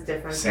Steen is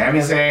different. Sami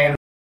Zayn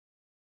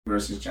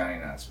versus Johnny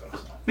Knoxville.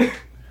 So.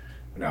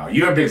 No,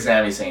 you're a big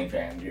Sami Zayn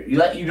fan.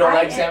 You don't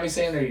like Sami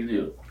Zayn, or you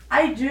do?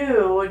 I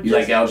do. You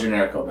like El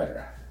Generico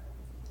better.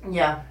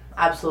 Yeah,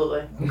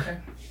 absolutely. Okay.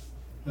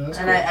 No, that's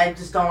And cool. I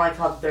just don't like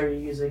how they're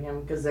using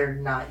him because they're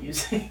not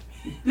using.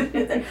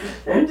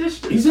 they're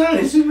just He's in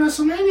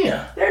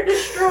WrestleMania. they're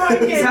destroying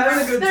He's him.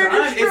 having a good They're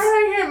time.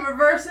 destroying him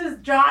versus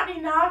Johnny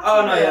Knoxville.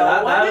 Oh no,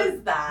 yeah, What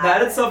is that?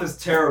 That itself is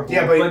terrible.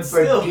 Yeah, but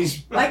still,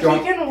 he's Like he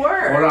don't- can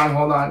work.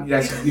 Hold on.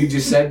 You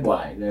just said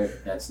why.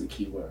 That's the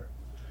key word.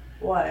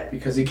 What?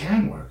 Because he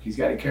can work. He's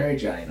got to carry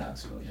Johnny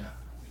Knoxville. Yeah.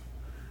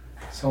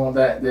 So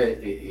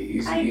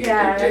he's I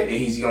guess.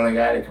 he's the only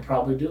guy that could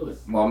probably do it.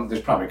 Well,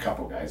 there's probably a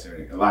couple guys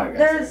there, a lot of guys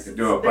There's that could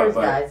do it, there's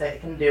but guys that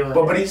can do it.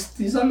 but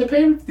he's on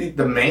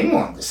the main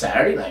one, the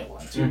Saturday night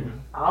one too. Mhm.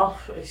 Oh,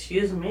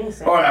 excuse me.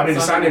 Oh, I mean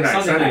the Sunday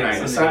Sunday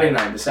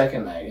night, the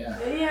second night. Yeah.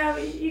 Yeah,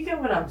 but you get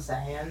what I'm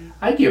saying.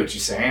 I get what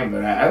you're saying,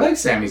 but I like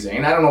Sami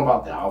Zayn. I don't know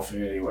about the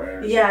outfit he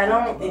wears. Yeah, I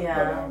don't- But,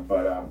 yeah.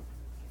 But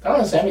I don't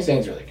know. Sami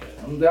Zayn's really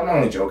good. I'm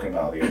only joking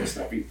about all the other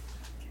stuff.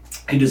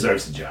 He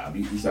deserves the job.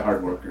 He's a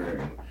hard worker.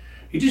 And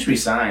he just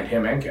resigned,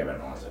 him and Kevin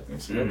Owens, I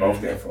think. So they're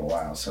both there for a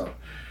while. So,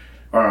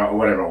 or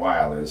whatever a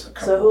while is.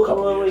 So who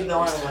are we years.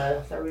 going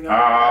with? Are we going?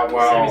 Well,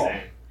 Sami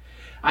Zayn.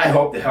 I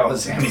hope the hell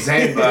is Sami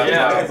Zayn, but,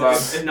 Yeah, but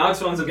if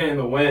Knoxville ends up getting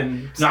the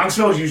win,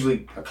 Knoxville's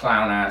usually a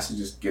clown ass who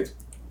just gets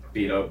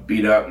beat up.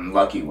 beat up and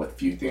lucky with a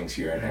few things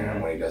here and there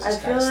when he does this I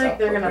kind of feel like stuff.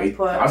 they're But gonna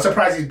put- I'm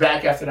surprised he's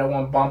back after that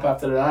one bump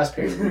after the last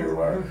pay-per-view.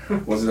 Or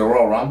was it the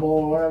Royal Rumble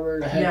or whatever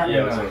the heck? Yeah.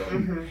 Yeah, it was like-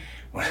 Mhm.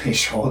 When his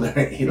shoulder,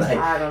 he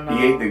I don't know.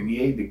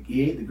 he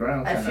ate the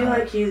ground. I kinda feel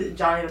hard. like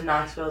Johnny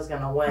Knoxville's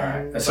gonna win.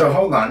 Alright, so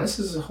hold on,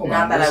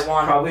 Not that I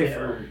want Probably him to.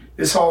 for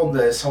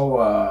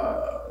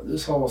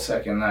this whole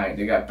second night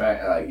they got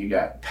back you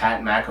got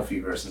Pat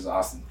McAfee versus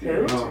Austin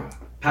Theory. Who? too.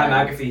 Pat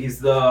McAfee. He's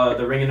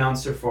the ring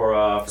announcer for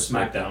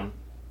SmackDown.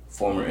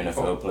 Former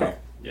NFL player.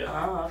 Yeah.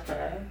 Oh,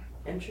 okay.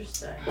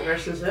 Interesting.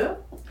 Versus who?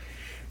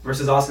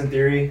 Versus Austin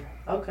Theory,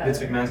 Okay. Vince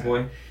McMahon's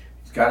boy.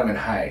 He's got him in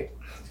height.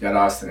 He's got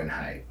Austin in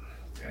height.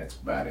 That's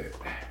about it.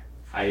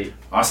 Austin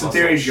Muscle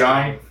Theory's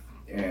young, strength.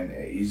 and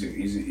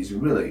he's a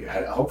really.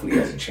 Hopefully, he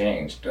hasn't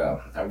changed.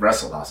 I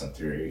wrestled Austin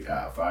Theory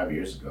 5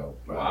 years ago.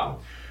 Wow.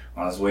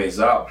 On his ways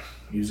up,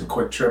 he was a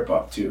quick trip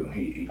up too.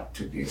 He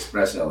took the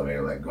express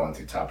elevator, like going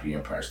to the top of the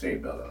Empire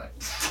State Building, like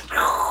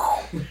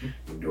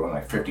doing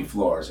like 50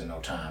 floors in no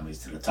time. He's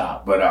to the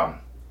top. But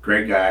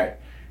great guy,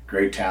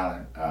 great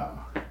talent.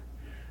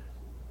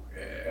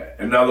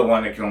 Another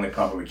one that can only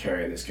probably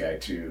carry this guy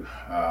too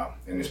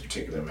in this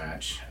particular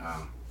match.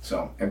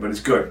 But it's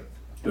good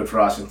for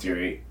Austin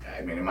Theory.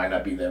 I mean, it might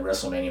not be the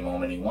WrestleMania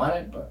moment he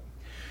wanted, but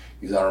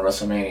he's on a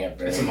WrestleMania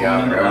very It's a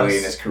young, moment early nonetheless.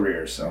 in his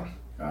career. So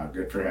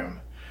good for him.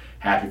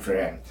 happy for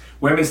him.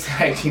 Women's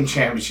Tag Team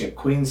Championship,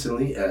 Queen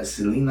Selena,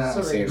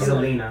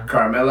 Selena.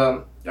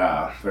 Carmella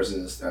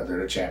versus they're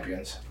the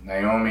champions.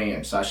 Naomi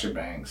and Sasha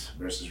Banks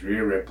versus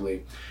Rhea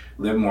Ripley,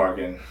 Liv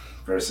Morgan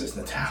versus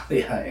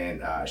Natalia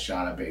and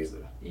Shayna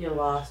Baszler. You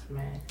lost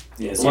me.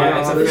 Yeah, It's a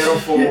fatal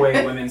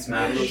 4-way women's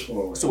match.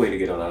 it's a way to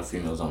get a lot of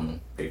females on the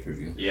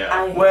pay-per-view.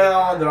 Yeah.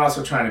 Well, they're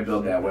also trying to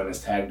build that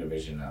women's tag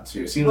division now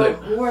too. It seems But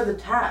like who are the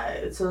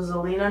tag? So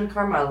Zelina and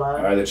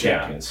Carmella. are the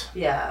champions.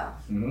 Yeah,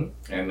 And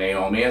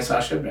Naomi and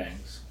Sasha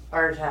Banks.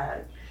 our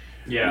tag.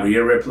 Yeah.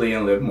 Rhea Ripley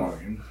and Liv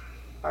Morgan.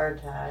 Our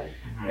tag.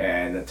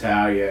 And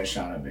Natalia and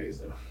Shayna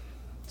Baszler.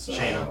 So,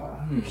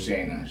 Shayna.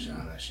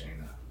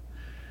 Shayna.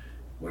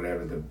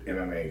 Whatever the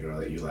MMA girl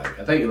that you like.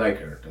 I thought you like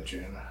her, don't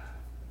you?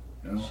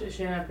 No?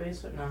 Shayna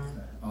Baszler? No.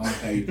 Oh,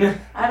 okay. You,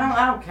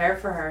 I don't care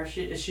for her.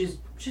 She's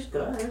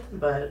good,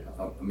 but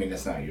oh, I mean,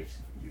 that's not you.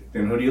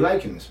 Then who do you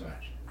like in this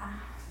match?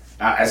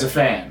 As a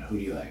fan, who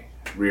do you like?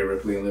 Rhea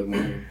Ripley and Liv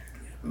Morgan?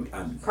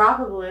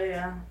 probably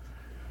yeah.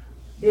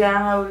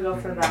 Yeah, I would go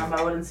for them.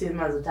 I wouldn't see them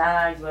as a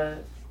tag,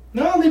 but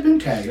No, they've been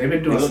tagged. They've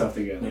been doing stuff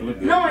they together. look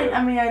good. no,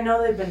 I mean I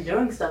know they've been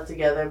doing stuff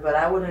together, but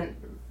I wouldn't.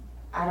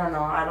 I don't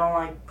know. I don't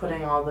like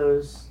putting all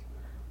those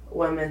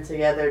women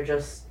together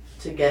just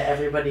to get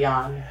everybody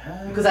on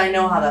because I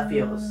know how that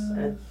feels.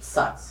 It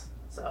sucks.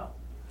 So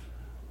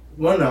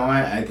Well, no,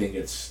 I think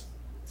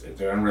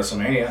they're in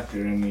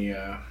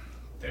WrestleMania.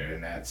 They're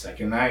in that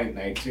second night,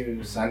 night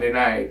 2, Sunday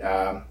night.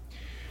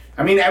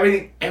 I mean,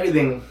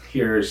 everything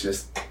here is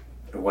just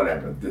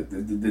whatever.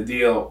 The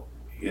deal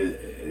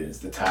is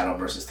the title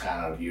versus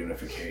title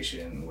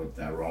unification with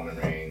Roman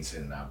Reigns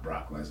and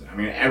Brock Lesnar. I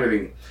mean,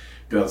 everything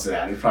builds to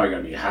that. There's probably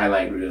going to be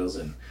highlight reels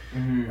and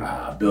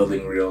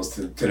building reels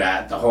to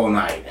that the whole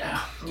night,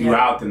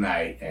 throughout the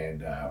night.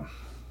 And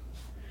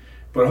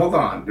but hold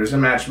on, there's a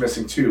match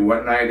missing too.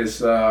 What night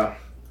is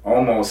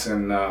Omos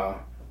and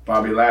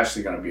Bobby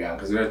Lashley going to be on?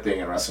 Because they're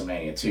thinking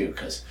WrestleMania too.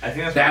 Because I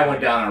think that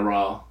went down on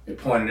Raw. They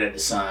pointed at the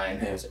sign.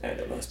 Yeah, it was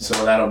added last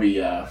So that'll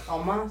be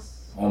almost.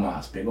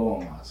 Omos, big ol'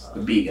 Omos,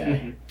 the B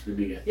guy, the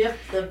B guy. Yep,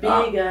 the B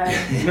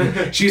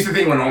guy. She used to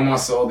think when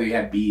Omos sold, he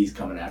had bees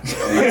coming after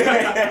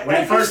him.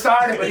 When he first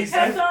started, but He he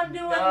said, kept on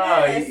doing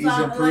no, this. he's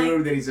I'm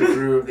improved and he's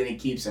improved and he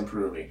keeps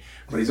improving.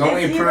 But he's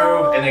only Is he improved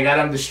though? and they got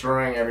him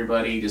destroying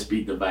everybody. He just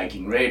beat the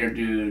Viking Raider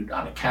dude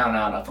on a count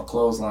out off a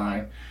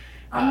clothesline.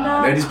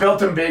 They just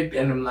built him big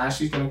and then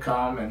Lashley's going to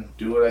come and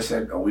do what I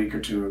said a week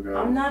or two ago.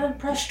 I'm not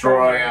impressed.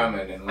 Destroy by him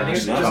and then I think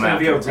it's Lashley just come going to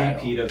be a after the title.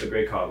 repeat of the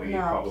Great Khali, No,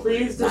 probably.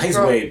 please night. He's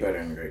destroy. way better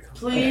than Great Khali.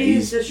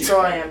 Please he's-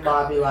 destroy him,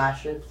 Bobby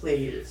Lashley.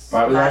 Please.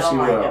 Bobby I don't Lashley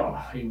like will.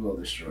 him. He will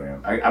destroy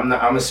him.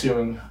 I'm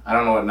assuming. I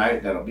don't know what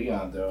night that'll be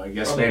on though. I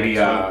guess Probably maybe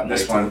night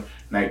this two. one,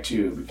 night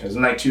 2, because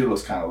night 2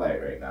 looks kind of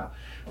late right now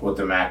with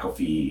the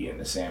McAfee and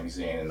the Sami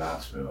Zayn in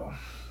Knoxville.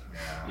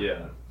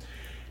 Yeah.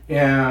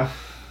 Yeah.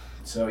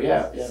 So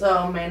yeah.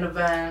 So main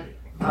event,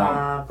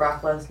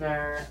 Brock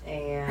Lesnar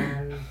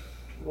and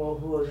who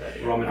was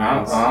it? Roman I'll,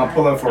 Reigns. I'll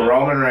pull it for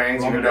Roman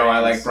Reigns, even Roman though I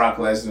like Reigns. Brock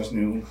Lesnar's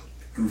new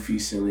goofy,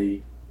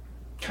 silly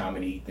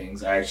comedy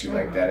things. I actually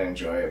like that and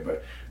enjoy it.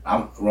 But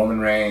Roman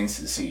Reigns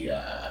to see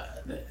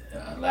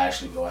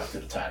Lashley go after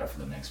the title for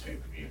the next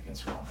pay-per-view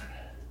against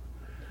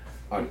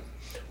Roman.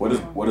 What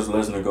does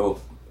Lesnar go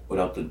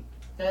without the?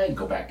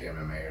 Go back to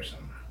MMA or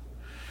something.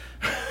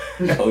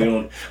 Oh, you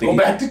don't Go think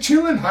back to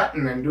chilling,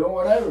 hunting, and doing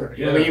whatever.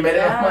 Yeah. You made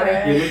enough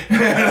money.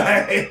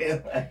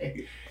 Yeah,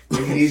 Like,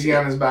 take it easy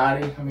on his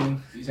body. I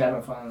mean, he's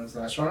having fun in his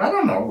last run. I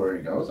don't know where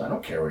he goes. I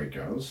don't care where he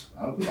goes.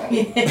 I don't know.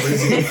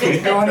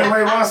 He's going anywhere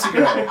he wants to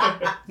go.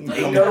 He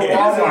can go to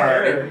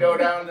Walmart. He can go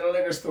down to the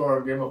liquor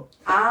store. Get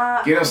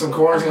him some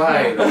Coors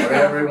Light or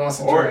whatever he wants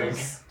to drink.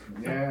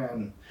 Yeah.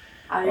 And,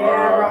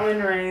 Yeah,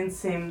 Roman Reigns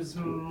seems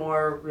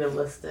more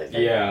realistic.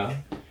 Yeah.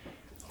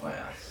 well,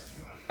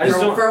 I just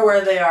don't. For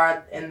where they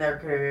are in their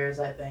careers,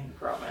 I think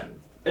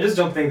Roman. I just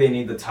don't think they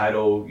need the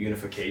title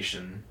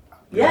unification.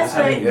 Yes,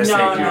 I they mean, yes, they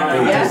no do.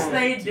 no. Yes, do.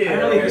 they I do.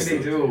 really Yes,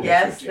 think they do.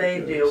 Yes,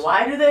 they do.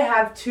 Why do they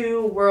have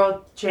 2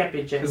 world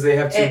championships? Because they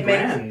have two It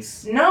makes-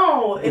 brands.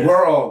 No, it's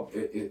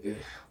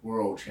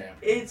world champion.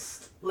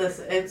 it's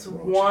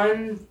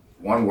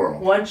One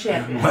world. one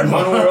champion. One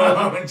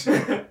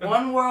world.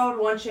 One world,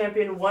 one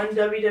champion, one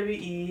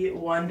WWE,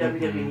 one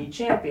WWE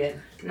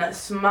champion. Now,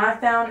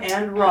 SmackDown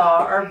and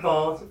Raw are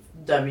both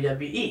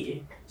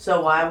WWE.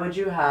 So why would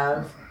you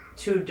have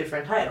 2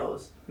 different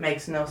titles?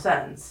 Makes no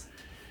sense.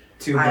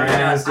 Two I am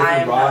brands, not- I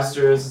different am not.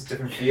 rosters,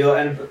 different feel,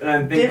 and I think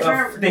of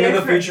Different- the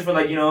different- future for,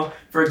 like, you know,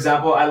 for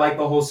example, I like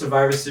the whole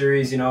Survivor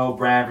Series, you know,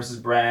 brand versus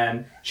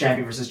brand,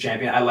 champion versus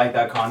champion. I like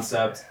that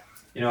concept.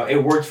 You know,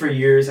 it worked for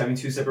years having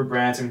 2 separate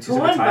brands, having 2 Who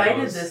separate invited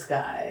titles. this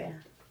guy?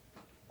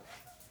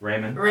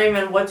 Raymond.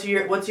 Raymond, what's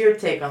your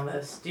take on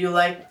this? Do you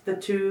like the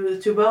two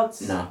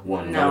belts? Nah,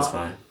 one. No. That was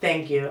fine.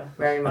 Thank you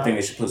very I much. think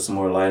they should put some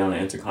more light on the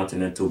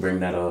Intercontinental.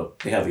 Bring that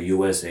up. They have a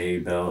USA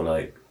belt.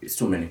 Like, it's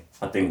too many.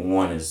 I think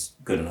one is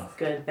good enough.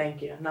 Good,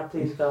 thank you. Now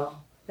please go.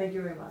 Thank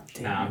you very much.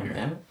 Nah, I'm here.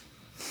 Man.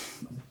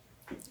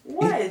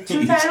 What?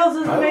 2 titles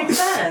doesn't make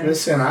sense.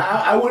 Listen,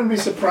 I wouldn't be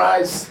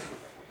surprised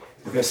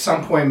if at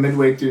some point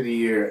midway through the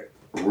year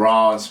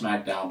Raw and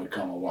SmackDown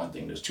become a one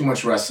thing. There's too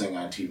much wrestling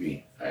on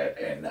TV, right?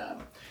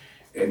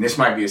 And this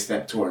might be a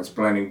step towards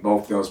blending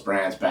both those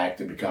brands back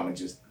to becoming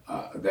just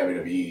a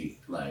WWE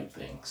like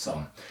thing.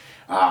 So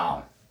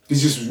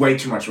there's just way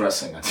too much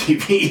wrestling on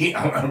TV.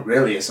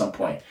 Really, at some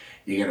point,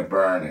 you're gonna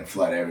burn and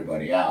flood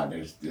everybody out.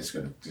 There's just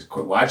gonna just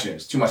quit watching.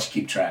 It's too much to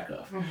keep track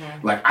of.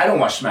 Like I don't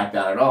watch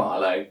SmackDown at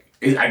all.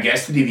 I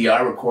guess the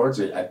DVR records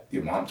it.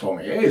 Your mom told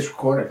me, "Hey, it's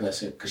recorded."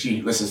 Because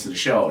she listens to the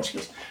show and she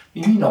goes,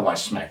 "You don't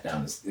watch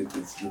SmackDown.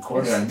 It's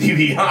recorded on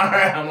DVR."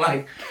 I'm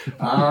like,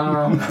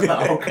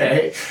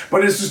 okay,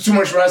 but it's just too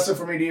much wrestling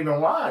for me to even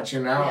watch.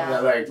 You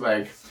know,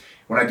 like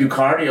when I do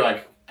cardio,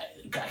 I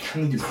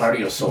can't do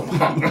cardio so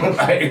long.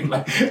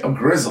 I'm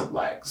grizzled,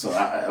 so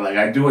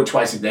I do it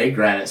twice a day.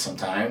 Granted,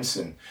 sometimes,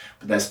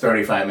 but that's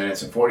 35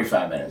 minutes and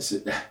 45 minutes.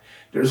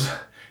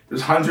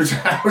 There's hundreds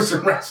of hours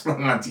of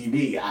wrestling on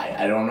TV.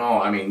 I don't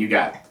know. I mean, you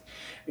got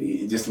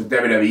just with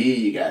WWE,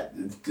 you got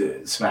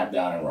the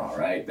SmackDown and Raw,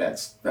 right?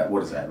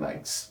 What is that,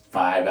 like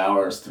 5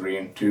 hours, 3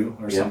 and 2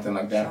 or something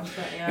like that?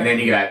 And then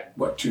you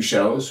got 2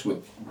 shows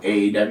with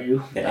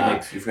AEW,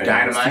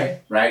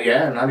 Dynamite, right?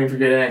 Yeah, and not even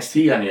forget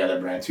NXT on the other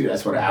brand too.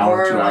 That's what an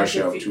hour, 2 hour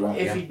show. If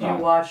you do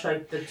watch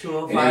like the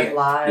 205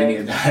 Live, then you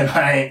get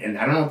Dynamite, and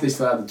I don't know if they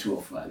still have the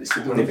 205. They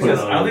still doing it.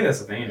 I don't think that's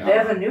the thing. They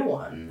have a new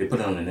one. They put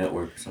it on the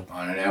network or something.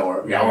 On the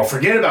network, yeah. Well,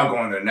 forget about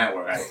going to the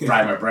network. I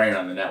fry my brain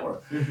on the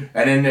network, and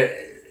then.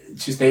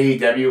 It's just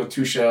AEW with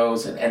 2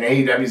 shows, and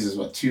AEW's is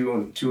what 2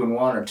 and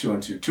 1 or 2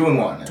 and 2, 2 and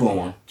 1. 2 and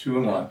 1. 2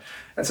 and 1.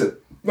 That's it.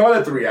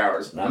 Another 3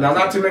 hours. Now,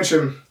 not to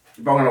mention if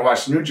I'm gonna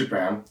watch New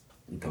Japan,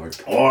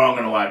 or I'm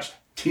gonna watch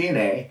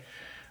TNA,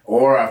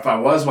 or if I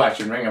was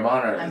watching Ring of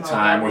Honor at the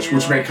time, which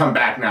may come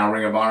back now.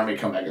 Ring of Honor may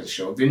come back as a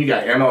show. Then you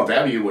got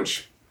MLW,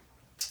 which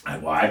I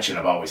watch and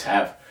I've always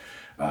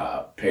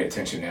paid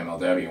attention to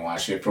MLW and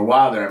watched it for a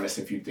while. There I missed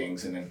a few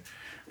things and then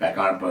back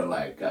on it, but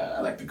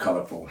I like the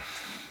colorful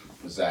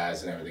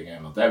pizzazz and everything in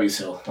MLW.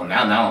 So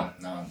now I'm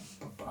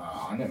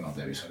on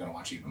MLW, so I'm gonna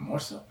watch even more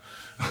so.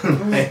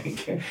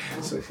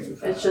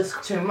 It's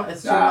just too much.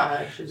 It's too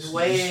much. It's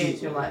way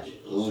too much.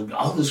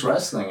 All this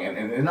wrestling,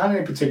 and not in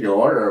any particular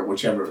order.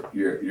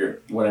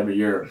 Whatever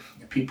your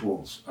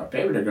people's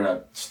favorite, they're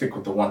gonna stick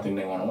with the one thing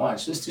they want to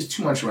watch. There's just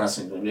too much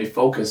wrestling. They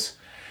focus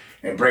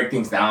and break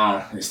things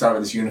down. They start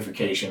with this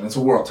unification. It's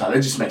a world title.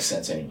 It just makes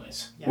sense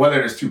anyways. Yeah. Whether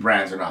there's 2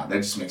 brands or not, that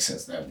just makes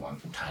sense to have one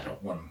title,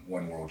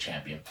 one world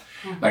champion.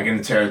 Mm-hmm. Like in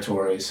the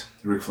territories,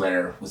 Ric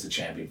Flair was the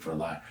champion for a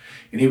lot.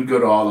 And he would go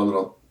to all the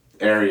little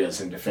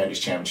areas and defend his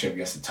championship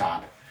against the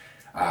top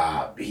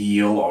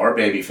heel or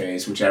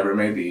babyface, whichever it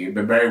may be.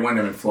 But Barry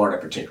Windham in Florida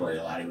particularly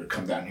a lot. He would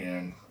come down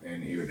here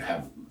and he would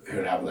have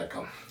like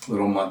a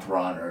little month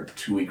run or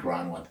 2-week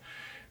run with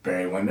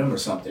Barry Windham or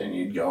something, and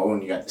you'd go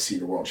and you got to see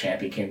the world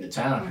champion came to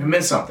town. It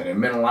meant something. It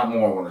meant a lot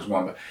more when there's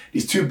one. But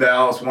these 2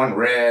 belts, one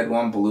red,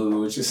 one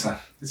blue. It's just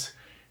it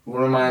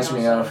reminds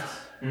me of.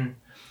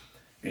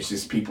 It's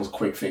just people's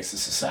quick fix of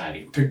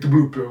society. Take the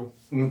blue pill.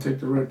 I'm gonna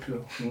take the red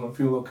pill. I'm gonna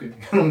feel okay.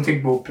 I'm gonna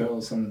take both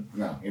pills, and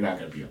no, you're not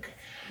gonna be okay.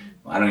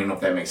 Well, I don't even know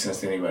if that makes sense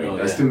to anybody.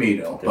 That's to me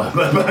though.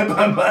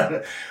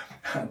 But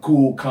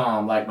cool,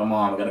 calm, like my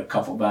mom. I got a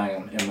couple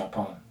volume in my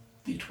palm.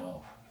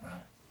 D12.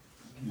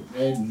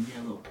 Red and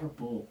yellow,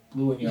 purple,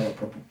 blue and yellow,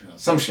 purple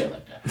pills. Some shit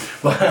like that.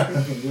 But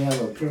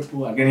yellow,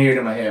 purple. I can hear it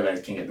in my head, but I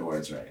can't get the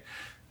words right.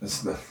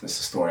 This is the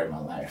story of my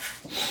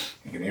life.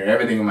 I can hear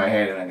everything in my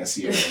head and I can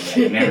see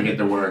everything. I can never get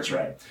the words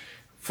right.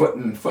 Foot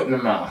in the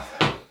mouth.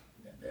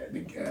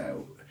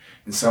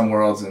 In some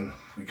worlds, and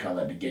we call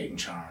that the gate and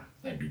charm.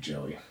 That'd be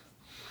Joey.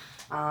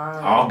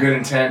 All good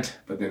intent,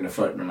 but then the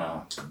foot in the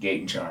mouth. Gate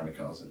and charm, he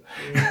calls it.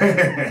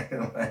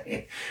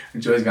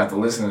 Joey's got to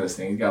listen to this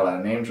thing. He's got a lot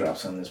of name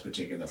drops on this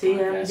particular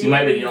podcast. He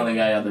might be the only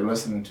guy out there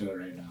listening to it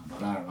right now,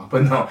 but I don't know.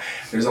 But no,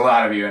 there's a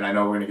lot of you, and I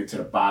know we're going to get to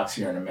the box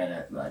here in a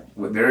minute.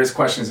 There is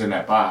questions in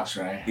that box,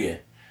 right? Yeah.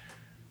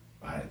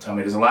 Tell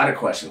me there's a lot of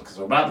questions, because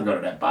we're about to go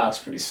to that box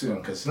pretty soon,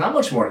 because there's not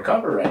much more to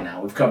cover right now.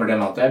 We've covered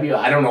MLW.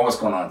 I don't know what's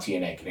going on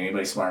TNA. Can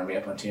anybody smarten me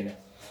up on TNA?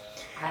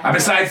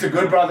 Besides the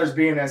Good Brothers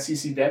being at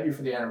CCW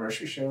for the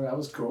anniversary show, that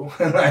was cool.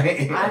 I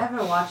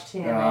haven't watched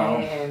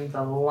TNA in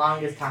the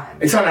longest time.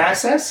 It's on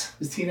Access?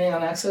 Is TNA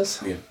on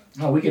Access? Yeah.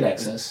 Oh, we get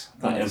Access.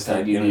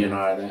 Impact.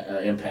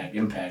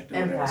 Impact.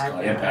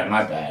 Impact.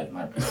 My bad.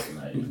 I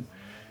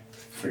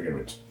figured it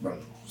would run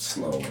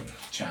slow and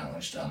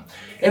challenged.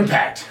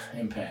 Impact.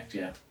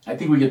 Yeah. I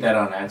think we get that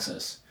on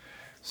Access.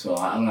 So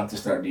I'm going to have to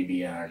start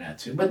DVRing that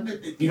too. But,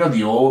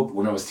 the old,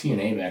 when it was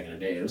TNA back in the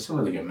day, it was some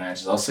really good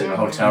matches. I'll sit in a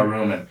hotel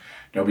room and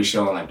they'll be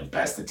showing like the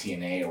best of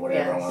TNA or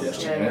whatever.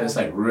 It's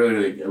like really,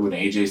 really good. When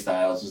AJ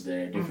Styles was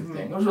there, different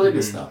thing. It was really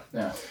good stuff.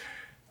 Yeah.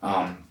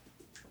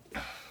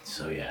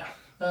 So yeah.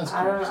 That's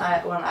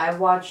cool.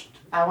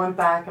 I went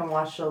back and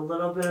watched a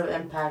little bit of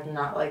Impact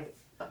not like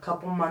a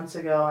couple months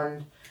ago,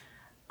 and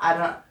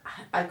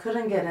I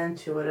couldn't get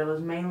into it. It was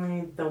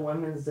mainly the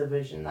women's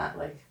division that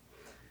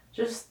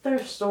just their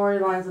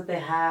storylines that they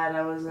had.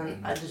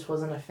 I just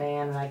wasn't a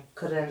fan, and I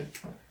couldn't.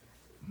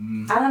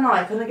 I don't know.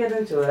 I couldn't get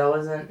into it. I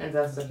wasn't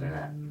invested in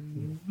it.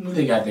 Who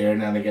they got there?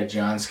 Now they got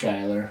John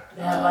Schuyler.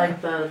 They had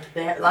like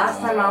last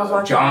time I was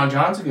watching.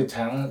 John's a good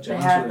talent. They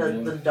had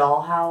the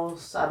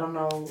dollhouse. I don't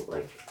know,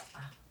 like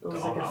it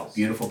was like a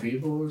Beautiful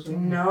People or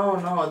something.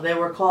 No, they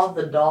were called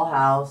the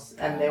Dollhouse,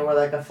 and they were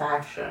like a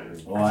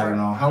faction. Well, I don't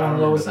know. How long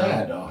ago was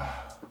that though?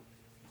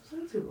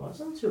 It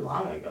wasn't too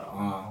long ago.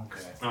 Oh,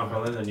 okay. Oh,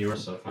 probably the newer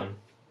stuff then.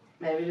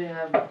 Maybe they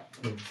have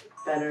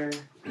better.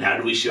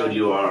 Now we showed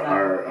you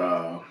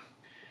our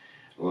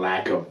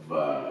lack of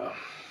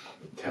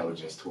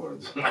intelligence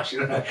towards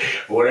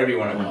whatever you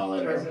want to call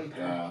it.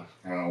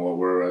 I don't know what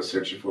we're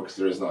searching for because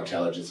there is no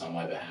intelligence on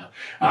my behalf.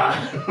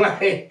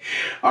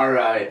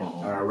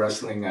 Our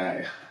wrestling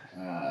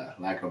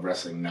lack of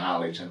wrestling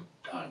knowledge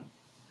on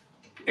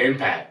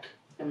Impact.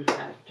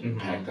 Impact.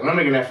 I'm gonna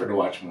make an effort to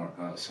watch more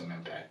some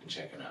Impact and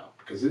check it out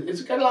because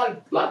it's got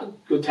a lot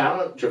of good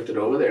talent drifted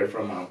over there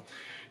from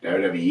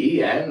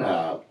WWE and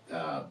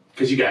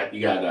because you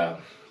got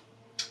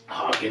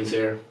Hawkins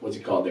there. What's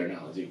he called there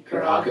now? Is he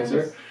Kurt Hawkins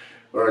there,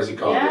 or is he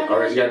called?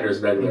 Or is he under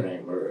his regular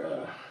name?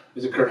 Or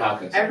is it Kurt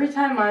Hawkins? Every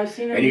time I've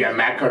seen him. And you got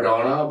Matt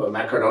Cardona, but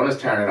Matt Cardona's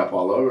tearing it up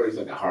all over. He's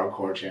like a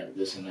hardcore champ,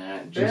 this and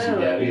that.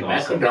 And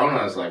Matt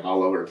Cardona's like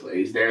all over the place.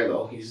 He's there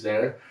though. He's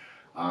there.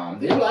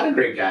 They have a lot of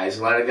great guys.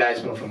 A lot of guys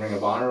come from Ring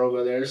of Honor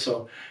over there.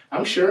 So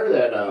I'm sure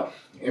that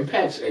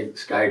Impact's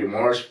Scotty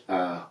D'Amore's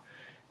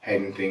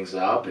heading things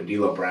up, and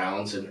D'Lo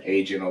Brown's an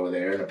agent over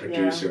there and a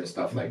producer and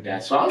stuff like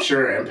that. So I'm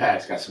sure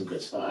Impact's got some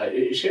good stuff.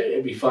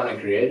 It'd be fun and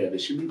creative. We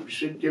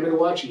should give it a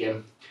watch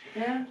again.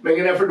 Yeah. Make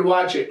an effort to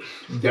watch it.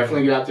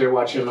 Definitely get out there,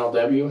 watch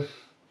MLW.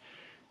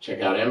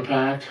 Check out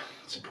Impact.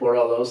 Support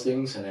all those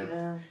things. And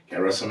then got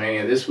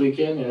WrestleMania this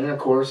weekend. And then, of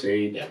course,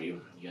 AEW.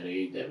 You got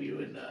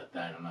AEW and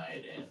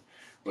Dynamite. And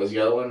what was the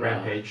other one?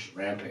 Rampage.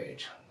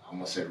 Rampage. I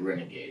almost said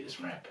Renegade. It's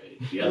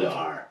Rampage. The other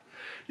R.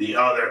 The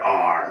other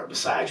R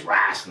besides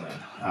wrestling.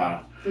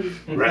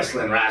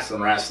 Wrestling.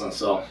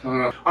 So,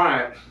 all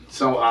right.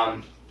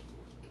 So,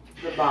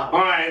 the box. all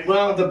right,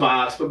 well, the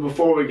box. But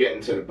before we get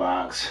into the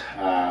box,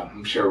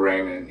 I'm sure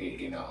Raymond,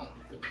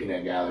 the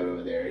peanut gallery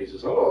over there, he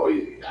says,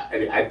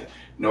 I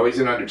know he's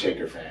an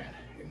Undertaker fan.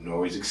 I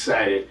know he's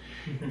excited.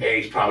 And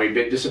he's probably a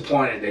bit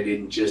disappointed they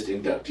didn't just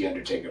induct the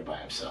Undertaker by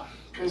himself.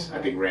 Because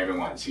I think Raymond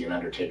wanted to see an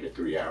Undertaker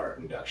 3-hour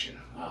induction.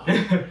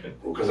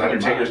 Because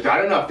Undertaker's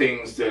got enough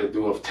things to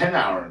do a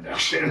 10-hour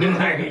induction.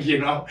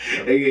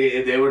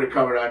 If they would have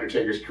covered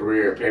Undertaker's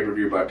career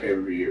pay-per-view by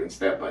pay-per-view and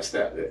step by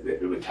step,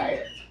 it would tie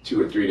it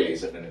 2 or 3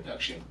 days of an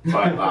induction.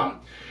 But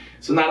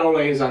so not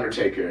only is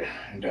Undertaker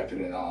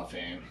inducted in the Hall of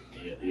Fame,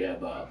 you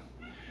have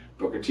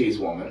Booker T's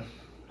woman.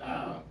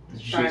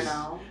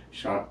 Charnel.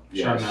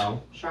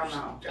 Charnel.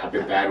 I've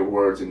been bad with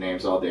words and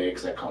names all day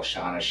because I call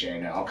Shauna,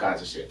 Shayna, all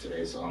kinds of shit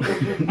today. So I'm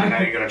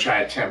not even going to try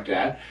to attempt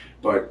that.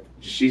 But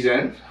she's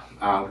in.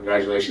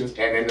 Congratulations.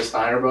 And then the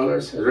Steiner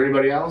brothers. Is there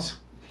anybody else?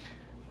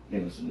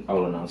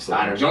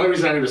 Steiners. The only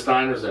reason I knew the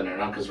Steiners in there,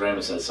 not because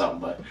Raymond said something,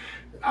 but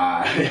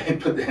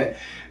put the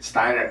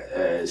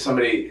Steiner.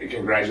 Somebody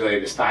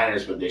congratulated the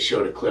Steiners, but they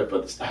showed a clip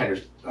of the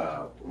Steiners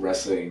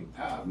wrestling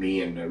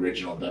me and the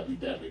original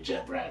WW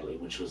Jeff Bradley,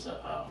 which was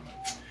a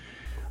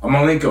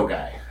Malenko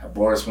guy, a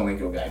Boris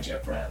Malenko guy,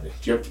 Jeff Bradley.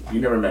 You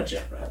never met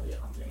Jeff Bradley, I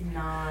don't think.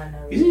 No, I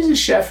never. He's a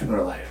chef in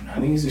real life. I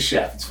think he's a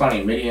chef. It's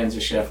funny, Midian's a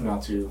chef now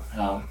too.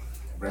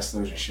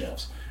 Wrestlers are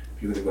chefs.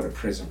 People that go to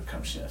prison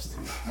become chefs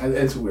too.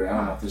 It's weird. I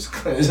don't know if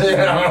there's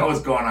I don't know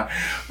what's going on,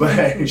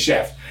 but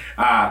chef.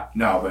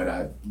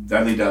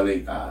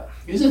 Dudley.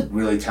 He's a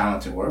really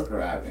talented worker.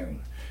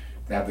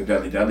 To have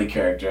the Dudley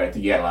character, I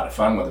think he had a lot of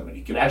fun with it, but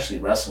he could actually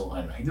wrestle.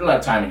 And he did a lot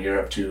of time in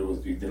Europe too.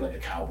 He did like a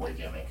cowboy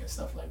gimmick and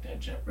stuff like that,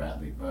 Jeff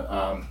Bradley.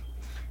 But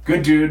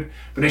good dude.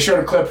 But they showed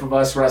a clip of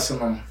us wrestling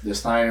them, the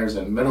Steiners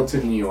in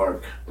Middleton, New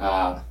York.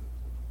 It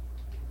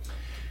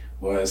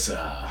was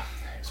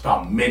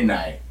about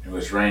midnight. It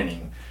was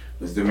raining.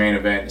 It was the main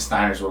event. The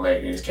Steiners were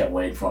late. They just kept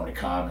waiting for him to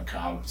come.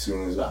 Soon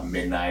as it was about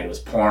midnight, it was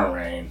pouring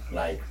rain.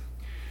 It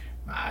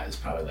was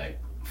probably like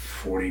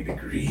 40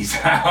 degrees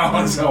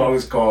out, so it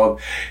was cold.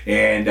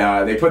 And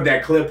they put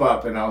that clip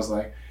up, and I was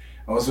like,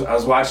 I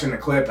was watching the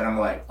clip, and I'm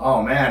like,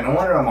 oh man, no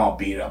wonder I'm all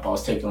beat up. I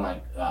was taking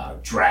like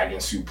dragon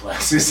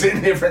suplexes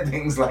and different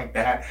things like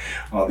that,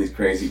 all these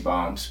crazy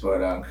bombs.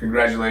 But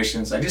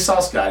congratulations. I just saw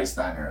Scotty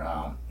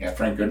Steiner.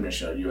 Frank Goodman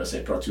showed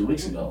USA Pro 2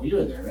 weeks ago. You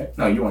were there, right?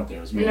 No, you weren't there.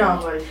 It was me. No,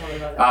 but you told me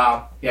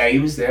about it. Yeah, he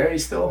was there.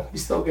 He's still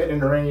getting in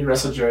the ring. He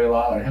wrestled Jerry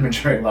Lawler. Him and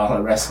Jerry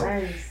Lawler wrestled.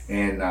 Nice.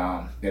 And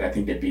then I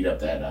think they beat up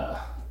that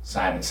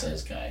Simon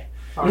Says guy.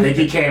 I think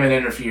he came and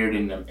interfered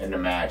in the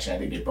match. And I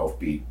think they both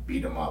beat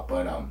him up.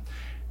 But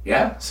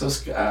yeah, so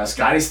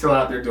Scotty's still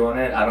out there doing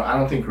it. I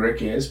don't think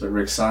Rick is, but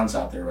Rick's son's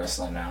out there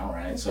wrestling now,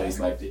 right? So he's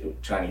like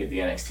trying to get the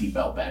NXT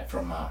belt back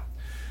from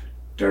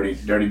Dirty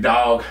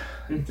Dog,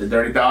 the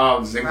Dirty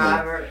Dog Ziggler.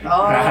 Robert. No,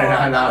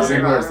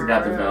 Ziggler's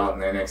got the belt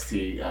and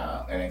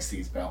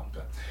NXT's belt.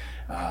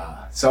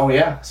 But, so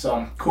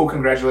cool.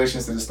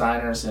 Congratulations to the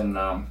Steiners and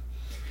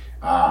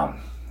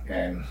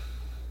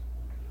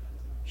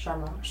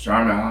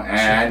Sharma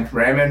and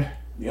Raymond.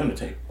 The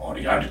Undertaker. Oh,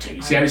 the Undertaker.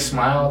 You see how he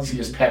smiled? See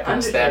his pep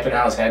and stepping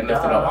out, his head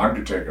lifted up.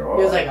 Undertaker. Oh.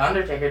 He was like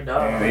Undertaker,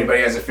 dog. If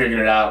anybody hasn't figured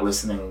it out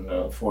listening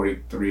to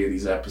 43 of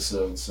these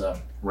episodes,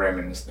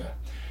 Raymond is the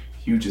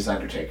hugest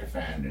Undertaker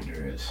fan that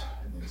there is.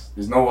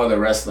 There's no other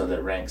wrestler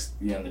that ranks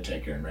the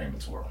Undertaker in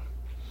Raymond's world.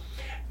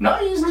 No,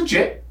 he's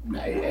legit.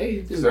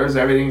 He deserves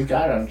everything he's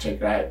got,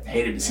 Undertaker. I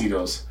hated to see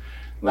those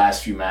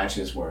last few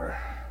matches where,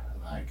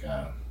 like,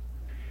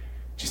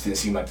 just didn't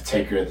seem like the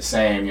Taker the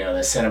same, you know,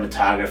 the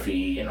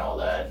cinematography and all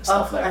that and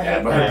stuff like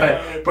that.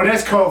 But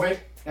that's COVID.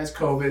 That's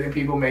COVID, and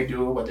people may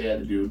do what they had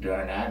to do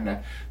during that, and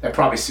that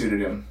probably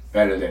suited him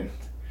better than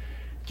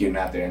getting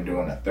out there and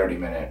doing a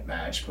 30-minute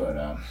match.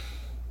 But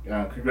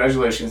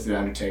congratulations to the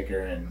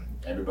Undertaker and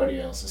everybody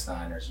else, the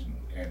Steiners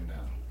and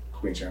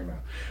Queen Charlotte.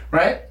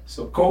 Right?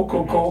 So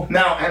cool.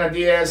 Now, Anna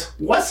Diaz,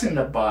 what's in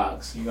the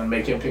box? You gonna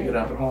make him pick it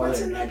up at home? What's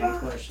in the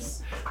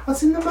box?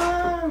 What's in the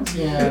box?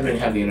 Yeah, I didn't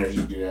have the energy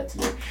to do that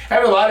today. I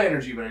have a lot of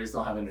energy, but I just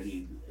don't have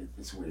energy.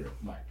 It's weird.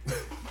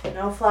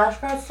 No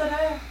flashcards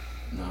today?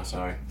 No,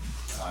 sorry.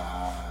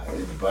 In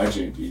the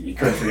budget, you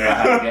couldn't figure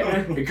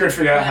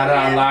out how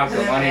to unlock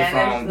the money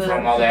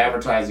from all the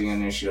advertising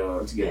in this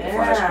show to get the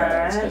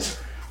flashcards. Right.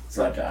 It's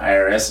like the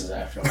IRS is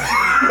after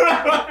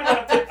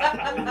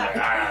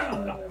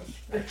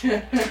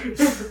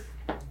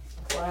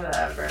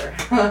Whatever.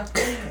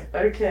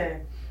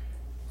 Okay.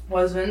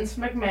 Was Vince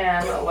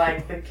McMahon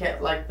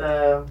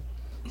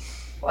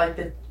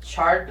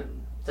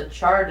the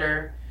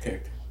charter?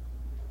 Character.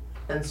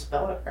 Then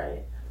spell it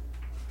right.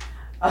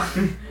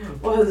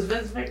 Was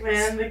Vince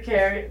McMahon the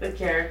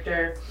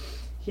character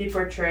he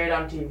portrayed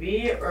on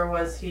TV, or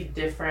was he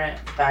different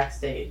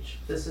backstage?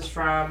 This is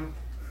from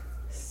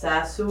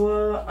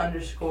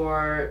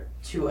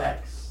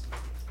Sasua_2X.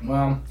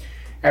 Well,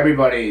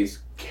 everybody's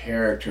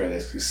character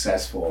that's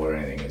successful or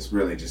anything is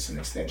really just an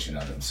extension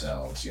of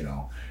themselves, you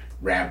know,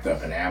 ramped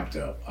up and amped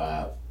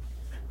up.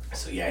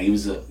 So yeah,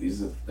 he's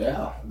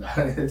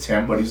it's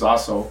him, but he's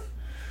also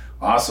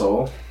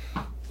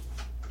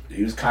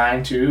he was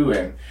kind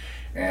too,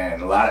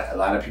 and a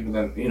lot of people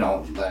that, you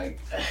know, like,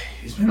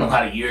 it's been a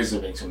lot of years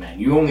of Vince McMahon.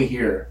 You only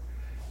hear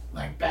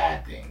like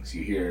bad things.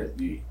 You hear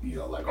you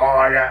know, like, oh,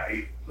 I got,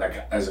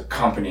 like, as a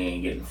company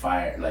getting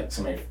fired, like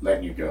somebody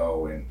letting you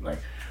go, and like,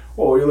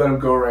 oh, you let them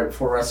go right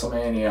before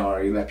WrestleMania,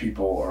 or you let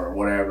people, or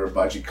whatever,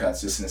 budget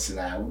cuts, this and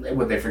that.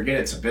 What they forget,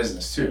 it's a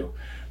business too.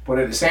 But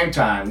at the same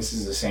time, this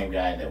is the same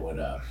guy that would,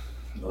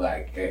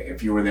 like,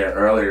 if you were there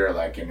earlier,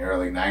 like in the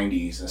early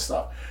 90s and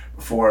stuff,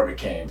 before it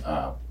became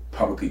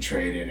publicly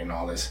traded and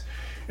all this,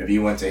 if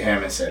you went to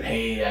him and said,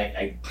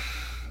 hey,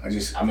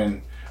 I'm in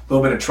a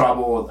little bit of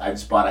trouble, I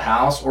just bought a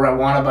house, or I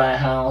want to buy a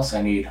house,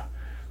 I need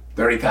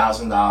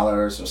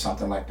 $30,000 or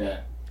something like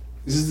that.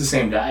 This is the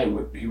same guy.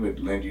 He would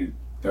lend you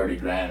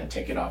 $30,000 and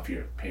take it off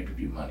your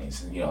pay-per-view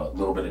monies, and, you know, a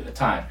little bit at a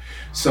time.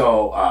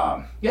 So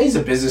yeah, he's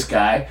a business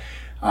guy.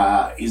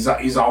 He's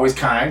always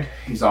kind.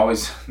 He's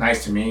always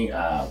nice to me.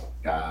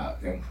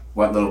 And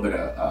what little bit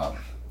of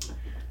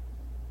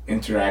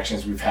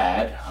interactions we've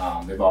had,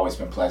 they've always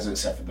been pleasant,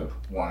 except for the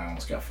one I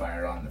almost got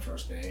fired on the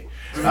first day.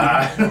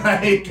 But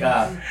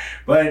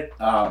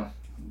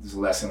there's a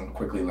lesson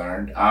quickly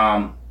learned.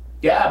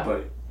 Yeah,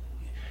 but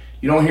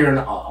you don't hear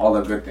all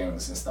the good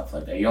things and stuff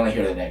like that. You only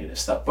hear the negative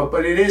stuff. But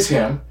it is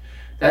him.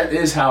 That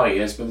is how he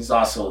is. But it's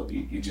also,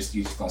 you just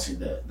don't see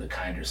the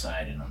kinder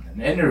side in him.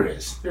 And there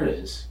is,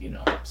 you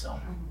know. So,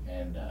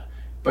 and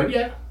but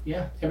yeah,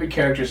 every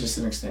character is just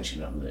an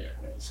extension of there.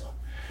 Right? So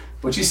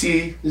what you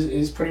see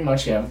is pretty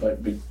much him. But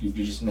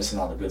you're just missing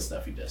all the good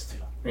stuff he does too.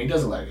 I mean, he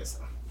does a lot of good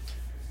stuff.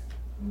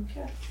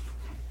 Okay.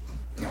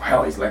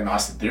 Hell, he's letting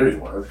Austin Theory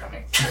work. I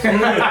mean,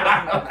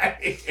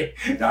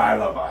 no, I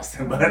love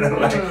Austin, but I'm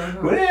like,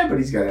 yeah, but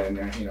he's got it in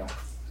there, you know.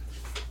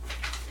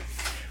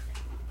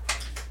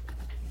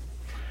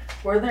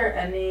 Were there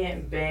any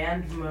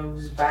banned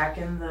moves back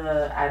in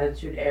the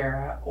Attitude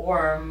Era,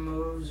 or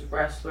moves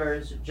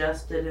wrestlers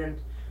just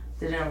didn't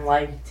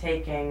like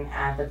taking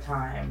at the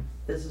time?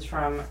 This is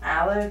from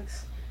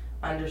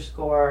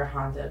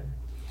Alex_Haunted.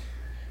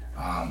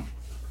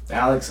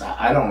 Alex,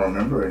 I don't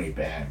remember any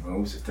banned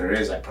moves. If there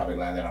is, I probably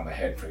landed on my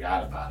head and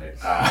forgot about it.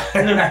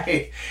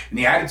 In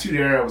the Attitude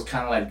Era, it was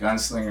kind of like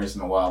gunslingers in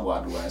the Wild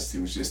Wild West.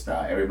 It was just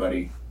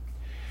everybody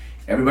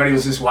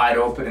was just wide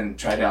open and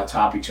tried to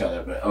out-top each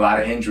other. But a lot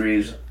of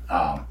injuries,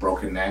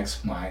 broken necks.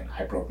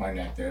 I broke my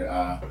neck there.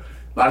 A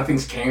lot of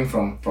things came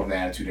from the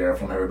Attitude Era,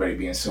 from everybody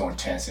being so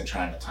intense and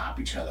trying to top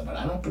each other. But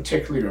I don't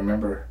particularly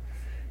remember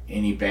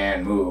any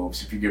banned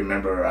moves. If you can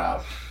remember,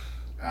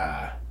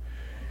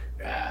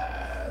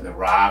 The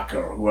Rock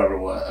or whoever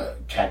was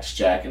catch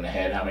Jack in the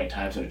head, how many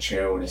times in a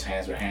chair when his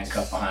hands were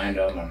handcuffed behind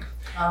him, and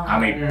how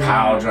many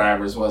power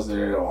drivers was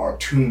there, or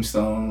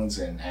tombstones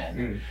and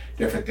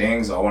different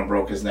things. Owen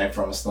broke his neck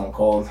from a Stone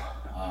Cold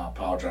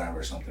power driver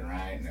or something,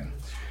 right? And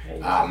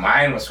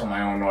mine was from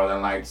my own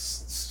Northern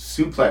Lights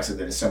suplex. I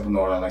did a simple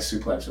Northern Lights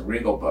suplex with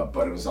Regal,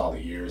 but it was all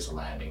the years of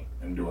landing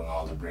and doing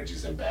all the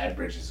bridges and bad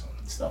bridges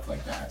and stuff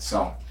like that.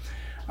 So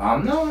no,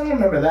 I don't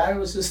remember that. It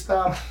was just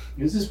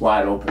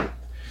wide open.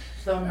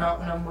 So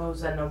no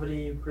moves that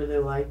nobody really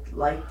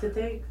like to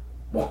take?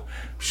 Well,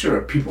 I'm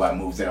sure people have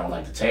moves they don't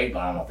like to take, but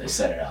I don't know if they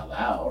said it out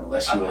loud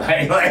unless you were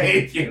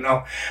like you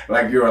know,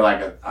 like you were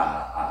like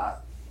a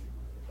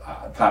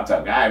top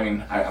guy. I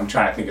mean, I'm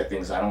trying to think of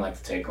things I don't like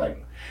to take.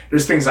 Like,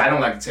 there's things I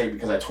don't like to take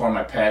because I tore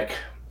my pec.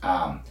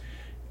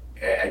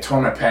 I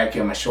tore my pec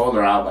and my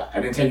shoulder out, but I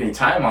didn't take any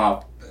time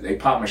off. They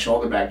popped my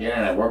shoulder back in,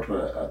 and I worked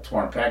with a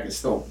torn pec. It's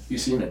still, you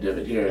see the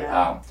divot here.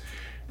 Yeah.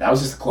 That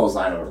was just a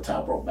clothesline over the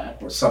top rope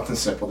backwards. Something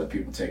simple that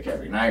people take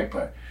every night,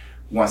 but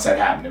once that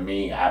happened to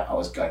me, I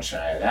was gun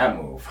shy of that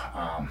move,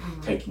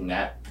 taking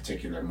that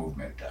particular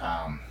movement.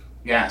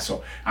 Yeah,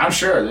 so I'm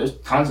sure there's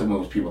tons of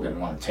moves people didn't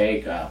want to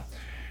take, you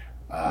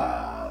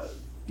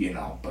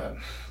know, but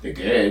they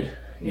did,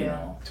 you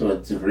know, to a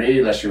degree.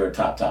 Unless you're a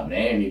top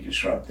name, you can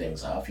shrug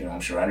things off. You know,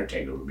 I'm sure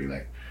Undertaker would be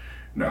like,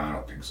 no, I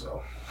don't think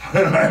so.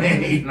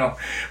 You know,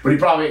 but he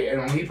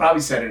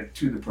probably said it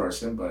to the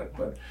person, but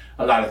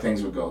a lot of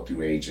things would go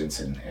through agents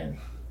and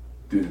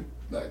through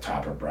the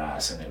top of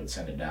brass, and they would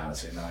send it down and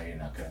say, no, you're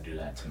not going to do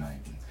that tonight.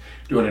 And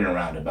do it in a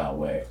roundabout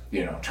way,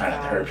 you know, trying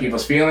not to hurt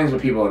people's feelings,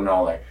 but people would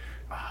know, like,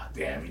 ah,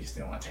 damn, he just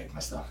didn't want to take my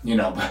stuff, you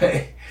know,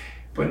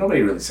 but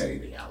nobody really said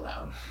anything out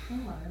loud.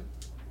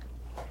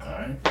 All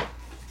right.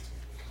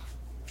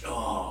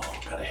 Oh,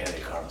 got a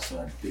headache, Carlos, so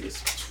I think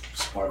it's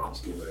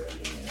Sparkles do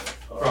it.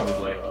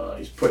 Probably.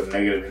 He's putting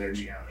negative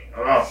energy on me.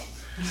 Oh.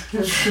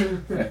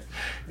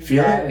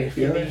 Feel it?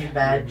 Maybe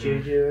bad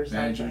juju or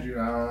something. Bad juju?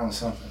 I don't know,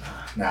 something.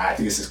 Nah, I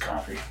think this is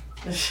coffee.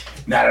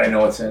 Now that I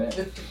know what's in it.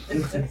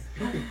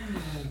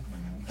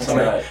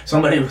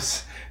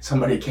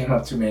 Somebody came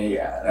up to me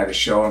at a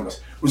show and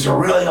goes, was there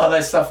really all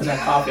that stuff in that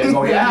coffee? I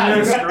go, yeah, I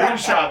can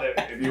screenshot it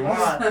if you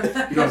want.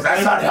 He goes,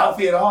 that's not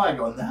healthy at all. I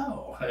go,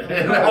 no.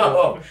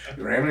 No.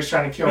 Raymond's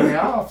trying to kill me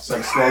off. It's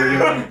like slowly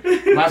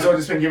might as well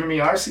just been giving me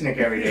arsenic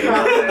every day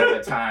at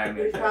the time.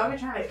 He's probably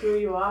trying to kill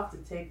you off to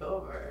take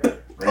over.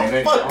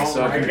 Raymond,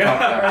 so it can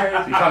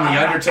become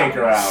the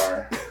Undertaker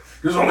hour.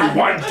 There's only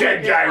one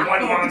dead guy,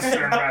 one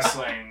monster in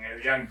wrestling.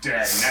 The undead, and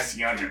that's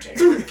the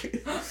Undertaker.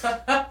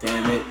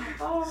 Damn it.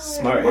 Oh,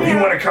 Smart. Well, if you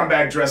want to come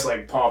back dressed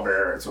like Paul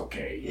Bearer, it's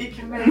okay. You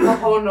can make a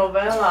whole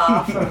novella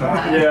off of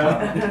that.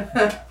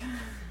 Yeah.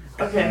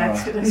 Okay,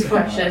 next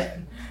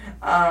question.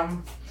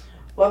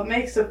 What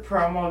makes a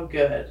promo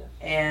good?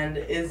 And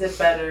is it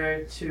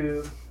better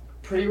to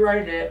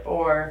pre-write it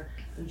or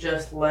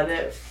just let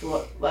it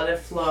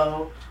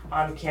flow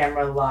on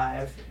camera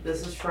live?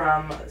 This is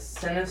from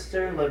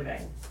Sinister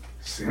Living.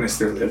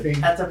 Sinister Living?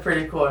 That's a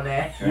pretty cool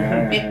name.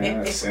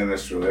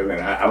 Sinister Living.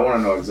 I want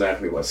to know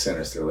exactly what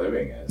Sinister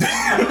Living is.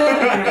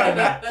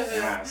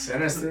 Yeah,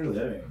 Sinister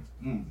Living.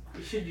 You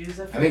should use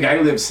it. I think I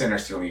lived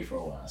sinisterly for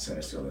a while.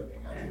 Sinister Living.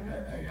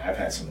 I've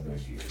had some of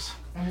those years.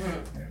 It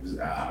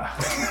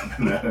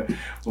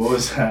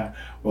was,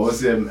 what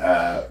was it?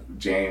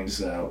 James,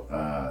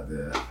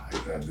 the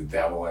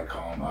devil, I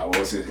call him. What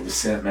was it? It was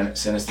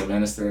Sinister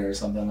Minister or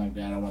something like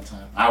that at one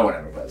time.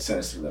 Whatever, but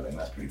Sinister Living,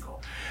 that's pretty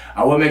cool.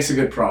 What makes a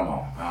good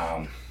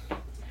promo?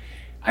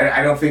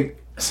 I don't think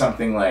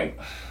something like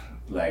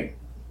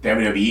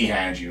WWE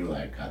hands you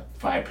like a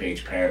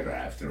 5-page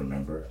paragraph to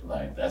remember.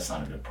 Like, that's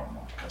not a good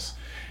promo because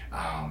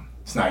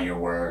it's not your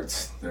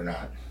words. They're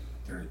not.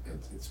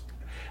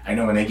 I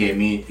know when they gave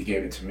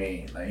it to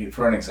me. Like,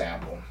 for an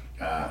example,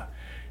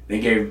 they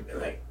gave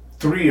like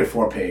 3 or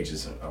 4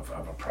 pages of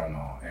a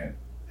promo, and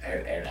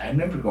I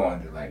remember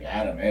going to like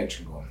Adam Edge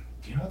and going,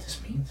 do you know what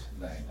this means?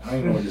 Like, I don't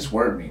even know what this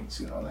word means,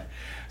 you know. Like,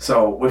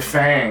 so with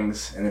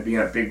fangs and it being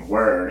a big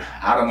word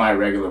out of my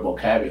regular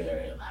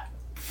vocabulary,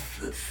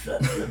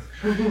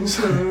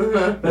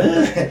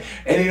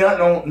 and you don't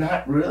know,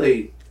 not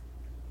really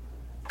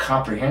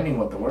comprehending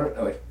what the word,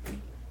 like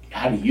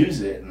how to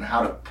use it and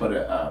how to put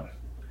a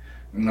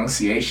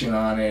enunciation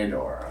on it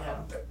or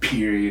a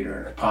period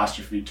or an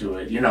apostrophe to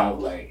it, you know,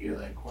 like you're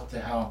like, what the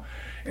hell?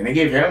 And they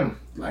gave him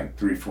like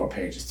 3-4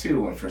 pages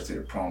too when first did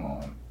a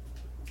promo. And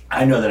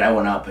I know that I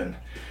went up and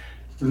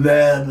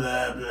blah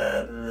blah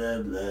blah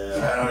blah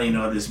blah. I don't even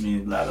know what this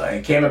means, blah blah.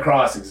 It came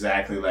across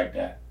exactly like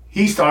that.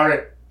 He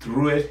started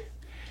through it.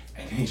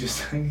 And he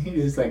just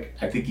like,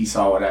 I think he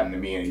saw what happened to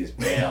me and he just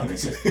bailed. He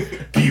said,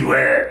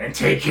 beware and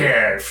take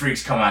care.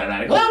 Freaks come out and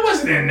I go, I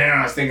wasn't in there.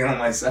 I was thinking of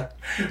myself.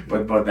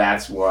 But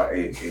that's what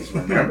it is.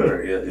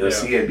 Remember, you'll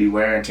see it,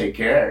 beware and take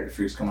care. The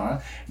freaks come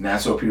out. And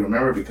that's what people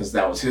remember because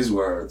that was his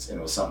words and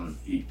it was something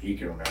he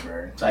can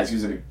remember. Besides, he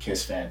was a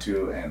Kiss fan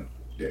too, and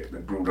the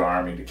Brood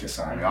Army, the Kiss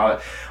Army,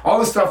 all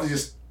this stuff is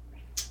just,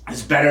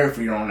 it's better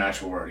for your own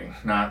natural wording,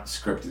 not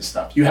scripted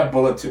stuff. You have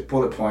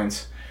bullet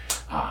points.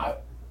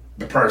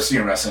 The person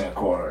you're wrestling, of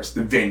course,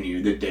 the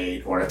venue, the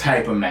date, or the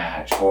type of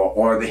match,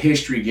 or the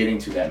history getting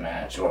to that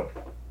match, or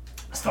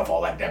stuff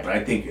all like that. But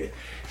I think it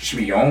should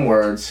be your own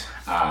words.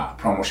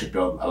 Promo should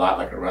build a lot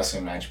like a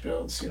wrestling match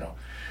builds.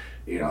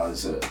 It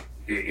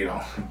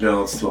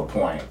builds to a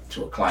point,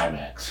 to a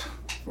climax,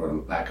 for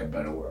lack of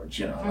better words.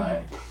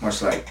 Like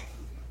much like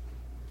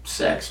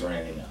sex or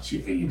anything else.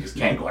 You just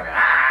can't go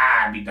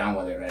and be done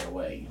with it right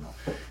away.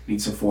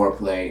 Needs some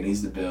foreplay. It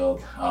needs to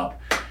build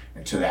up.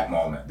 to that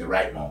moment, the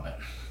right moment,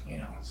 you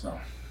know. So,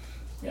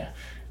 yeah,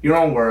 your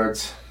own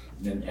words,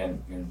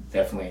 and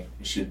definitely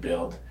you should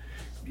build.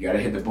 You got to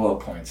hit the bullet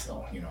points,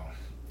 though, you know,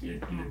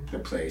 the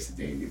place,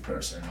 the day, the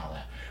person, and all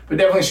that. But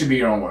definitely should be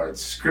your own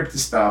words, scripted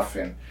stuff,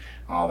 and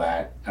all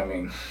that. I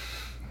mean,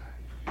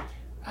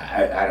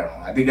 I don't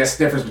know. I think that's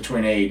the difference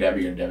between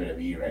AEW and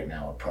WWE right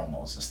now with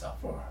promos and stuff.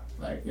 Or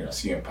like, you know,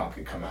 CM Punk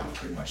could come out and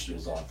pretty much do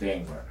his own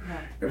thing. Where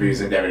if he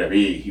was in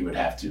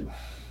WWE,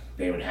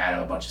 they would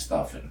have a bunch of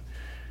stuff and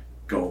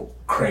go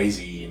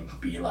crazy and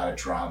be a lot of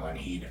drama and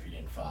heat if you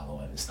didn't follow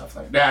it and stuff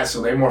like that.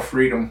 So they have more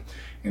freedom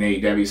in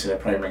AEW, so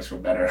that probably makes for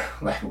better.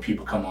 Like when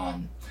people come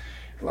on,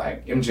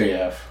 like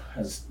MJF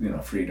has, you know,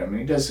 freedom. I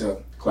mean, he does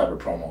clever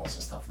promos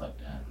and stuff like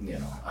that. You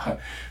know,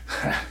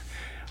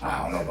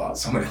 I don't know about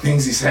some of the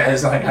things he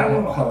says. Like I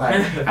don't know,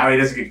 like how he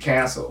doesn't get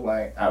canceled.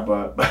 Like,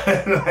 but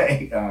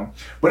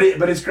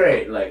it's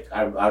great. Like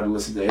I would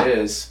listen to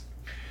his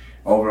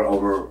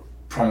over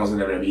promos in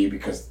WWE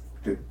because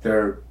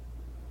they're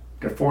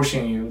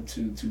forcing you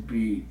to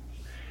be.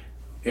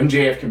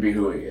 MJF can be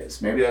who he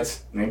is. Maybe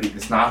that's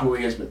not who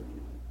he is, but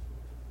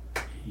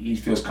he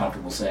feels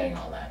comfortable saying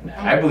all that. Now,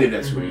 I believe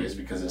that's who he is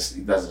because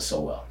he does it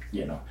so well.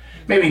 You know,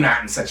 maybe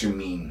not in such a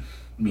mean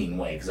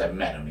way because I've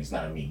met him. He's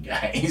not a mean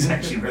guy. He's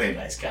actually a really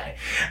nice guy.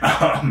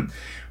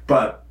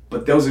 But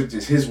those are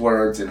just his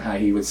words and how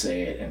he would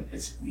say it, and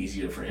it's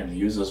easier for him to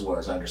use those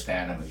words,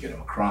 understand them, and get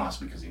them across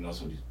because he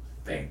knows what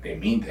they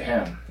mean to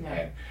him. Yeah.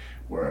 And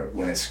where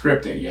when it's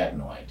scripted, you have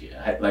no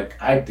idea.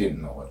 I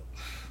didn't know it.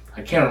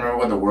 I can't remember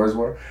what the words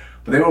were,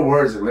 but they were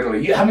words that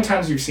literally. How many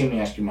times have you seen me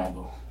ask your mom,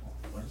 "Go,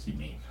 what does he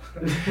mean?"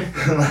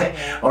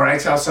 Or I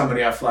tell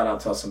somebody, I flat out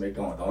tell somebody,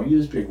 don't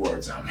use big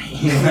words on me.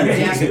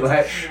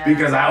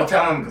 Because I'll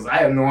tell them because I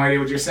have no idea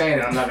what you're saying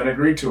and I'm not going to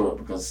agree to it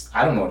because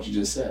I don't know what you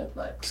just said.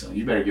 Like, so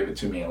you better give it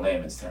to me in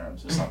layman's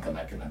terms or something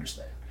I can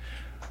understand.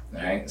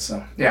 All right,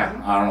 so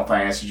yeah, I don't know if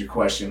I answered your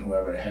question.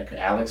 Whoever the heck,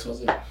 Alex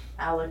was it?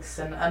 Alex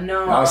and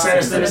no. Oh,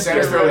 Sinister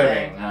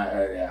Living.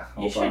 Yeah.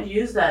 You should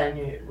use that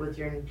with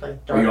your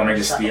like. Dark you want me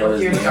to steal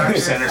his name?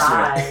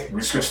 Sinister. We're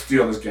just gonna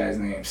steal this guy's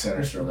name,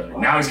 Sinister Living.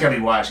 Now he's gonna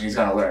be watching. He's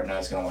gonna learn. Now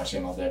he's gonna watch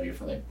MLW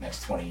for like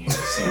next 20 years.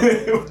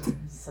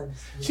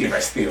 See if I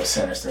steal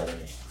Sinister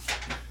Living.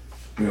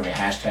 You want me to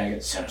hashtag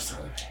it? Sinister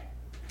Living.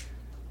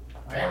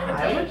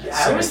 I would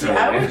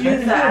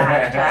use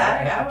that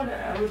hashtag. I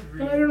would.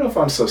 I don't know if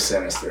I'm so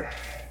sinister.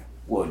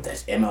 Well,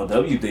 that's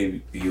MLW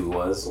debut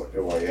was.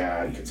 Well,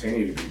 yeah, I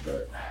continue to be,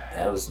 but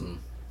that was some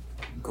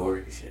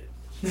gory shit.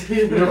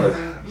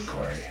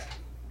 Gory.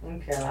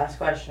 Okay, last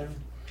question.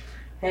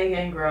 Hey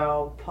Gang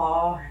Grow,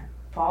 Paul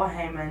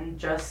Heyman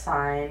just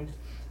signed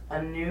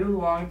a new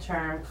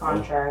long-term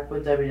contract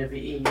with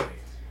WWE.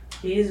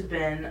 He's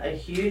been a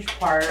huge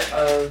part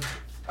of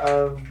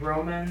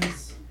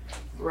Roman's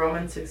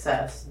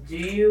success. Do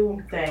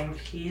you think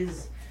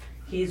he's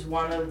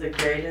one of the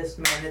greatest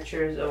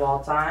managers of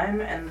all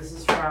time? And this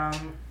is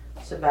from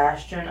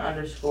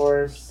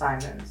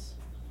Sebastian_Simons.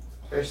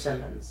 Or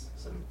Simmons.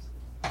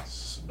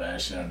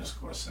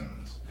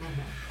 Sebastian_Simmons.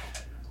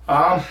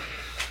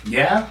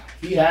 Yeah,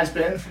 he has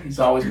been. He's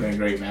always been a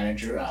great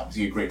manager. Is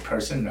he a great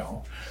person?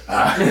 No.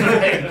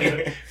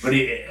 But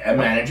a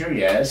manager,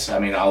 yes. I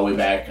mean, all the way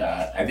back.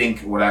 I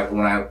think when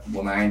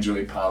I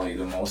enjoyed probably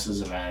the most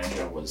as a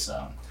manager was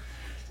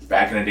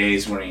back in the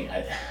days when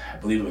I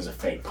believe it was a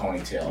fake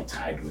ponytail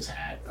tied to his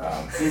hat.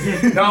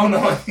 No,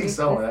 I think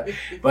so.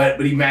 But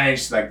he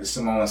managed like the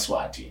Samoan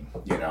SWAT team,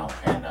 you know.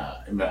 And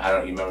I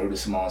don't remember who the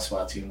Samoan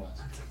SWAT team was.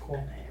 That's a cool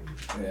name.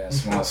 Yeah,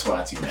 Samoan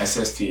SWAT team,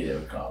 SST they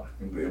were called.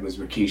 It was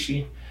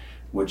Rikishi,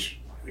 which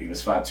he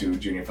was Fatu,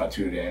 Junior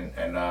Fatu, and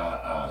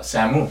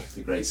Samu,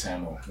 the great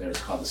Samu. They was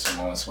called the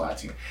Samoan SWAT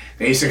team.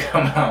 They used to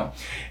come out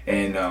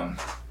and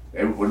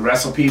they would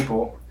wrestle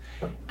people,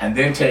 and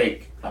then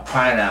take a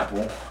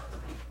pineapple.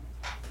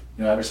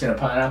 You know, ever seen a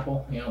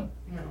pineapple? You know,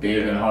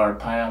 big and hard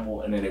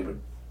pineapple, and then they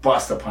would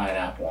bust a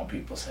pineapple on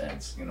people's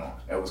heads. You know,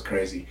 it was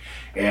crazy.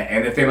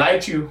 And if they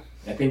liked you,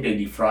 I think they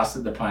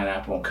defrosted the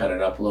pineapple and cut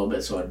it up a little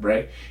bit so it'd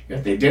break.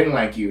 If they didn't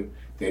like you,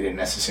 they didn't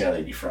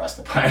necessarily defrost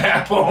the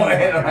pineapple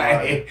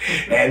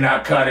and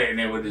not cut it, and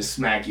they would just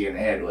smack you in the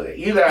head with it.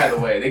 Either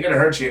way, they could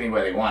have hurt you any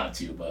way they wanted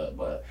to,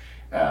 but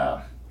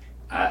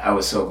I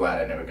was so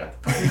glad I never got the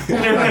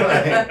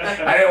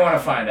pineapple. I didn't want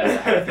to find out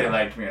if they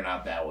liked me or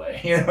not that way,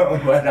 you know.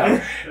 But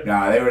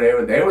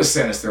no, they were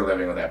sinister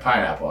living with that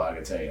pineapple. I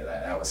can tell you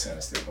that was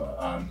sinister.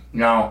 But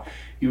no,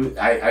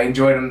 I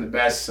enjoyed him the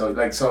best. So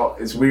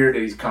it's weird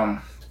that he's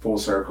come full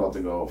circle to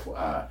go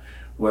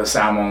with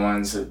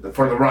Samoans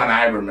for the run.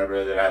 I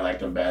remember that I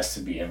liked him best to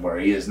be in where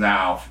he is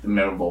now,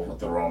 memorable with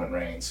the Roman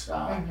Reigns,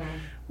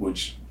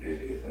 which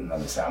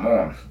another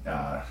Samoan.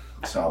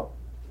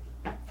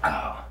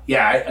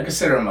 Yeah, I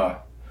consider him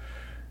a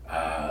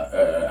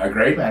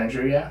great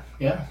manager. Yeah,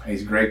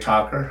 he's a great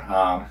talker,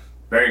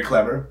 very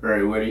clever,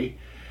 very witty,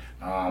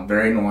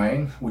 very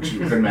annoying, which a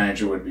good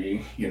manager would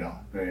be. You know,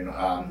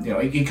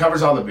 he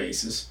covers all the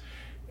bases.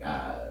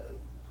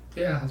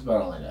 Yeah, that's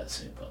about all I got to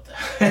say about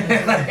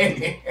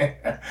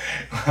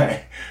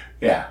that.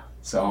 Yeah,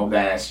 So I hope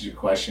that answers your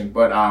question.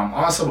 But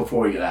also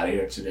before we get out of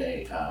here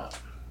today,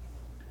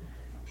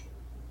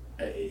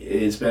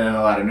 it's been in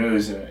a lot of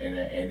news,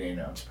 and you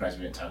know, I'm surprised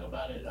we didn't talk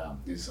about it.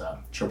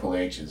 Triple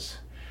H is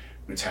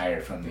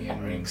retired from the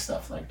in-ring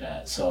stuff like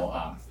that. So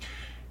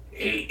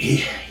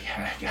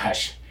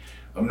gosh,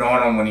 I've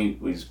known him when he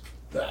was,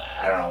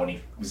 I don't know, when he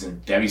was in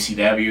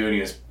WCW and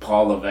he was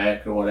Paul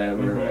Levesque or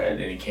whatever, and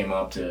then he came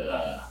up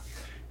to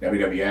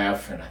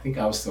WWF, and I think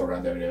I was still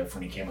around WWF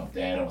when he came up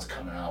then and was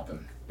coming up,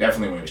 and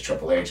definitely when he was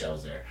Triple H, I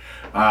was there.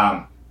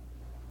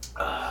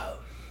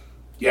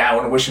 Yeah, I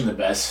want to wish him the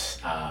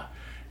best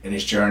in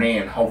his journey,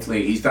 and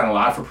hopefully he's done a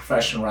lot for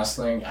professional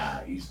wrestling.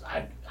 A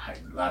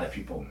lot of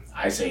people,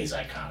 I say he's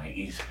iconic.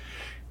 He's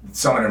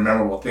some of the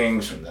memorable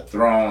things, from the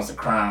thrones, the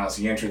crowns,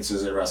 the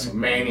entrances at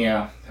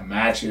WrestleMania, the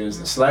matches,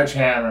 the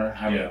sledgehammer.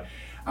 I mean,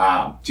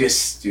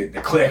 just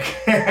the click.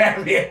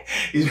 I mean,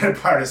 he's been a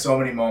part of so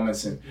many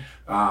moments in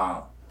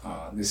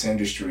this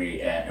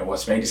industry and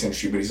what's made this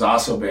industry, but he's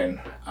also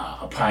been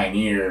a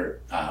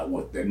pioneer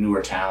with the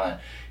newer talent.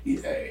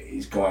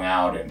 He's going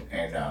out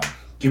and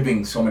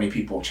giving so many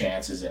people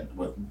chances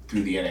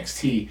through the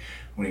NXT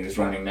when he was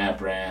running that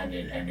brand,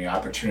 and the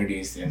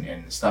opportunities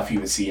and the stuff he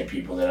would see in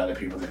people that other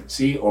people didn't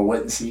see or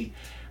wouldn't see,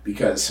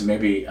 because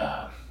maybe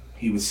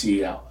he would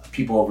see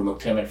people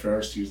overlooked him at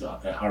first. He was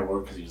at hard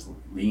work because he was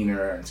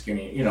leaner and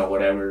skinny, you know,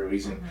 whatever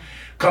reason.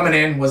 Coming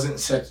in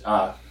wasn't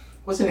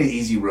an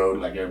easy road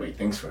like everybody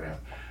thinks for him.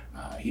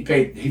 He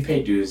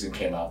paid dues and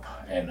came up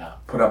and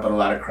put up with a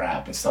lot of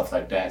crap and stuff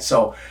like that.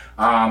 So,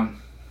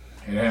 and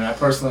then I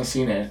personally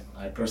seen it.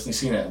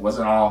 It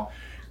wasn't all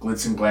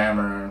glitz and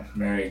glamour,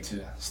 married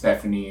to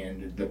Stephanie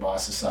and the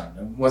boss's son.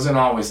 It wasn't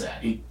always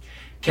that. He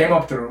came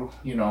up through,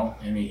 you know,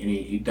 and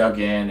he dug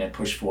in and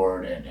pushed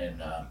forward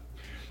and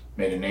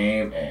made a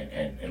name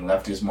and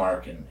left his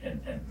mark in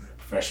the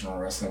professional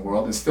wrestling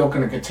world, and still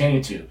going to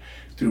continue to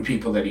through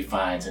people that he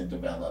finds and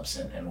develops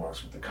and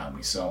works with the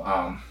company.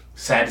 So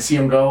sad to see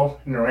him go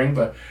in the ring,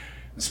 but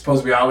I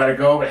suppose we all got to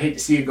go. But I hate to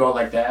see it go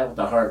like that with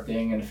the heart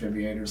thing and the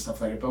defibrillator and stuff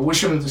like that. But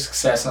wish him the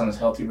success on his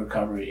healthy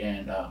recovery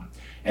and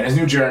his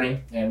new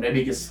journey. And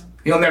maybe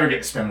he'll never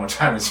get to spend more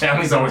time with his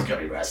family. He's always going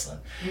to be wrestling.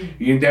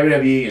 You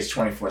WWE is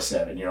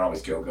 24/7. You're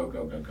always go.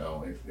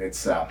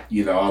 It's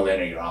either all in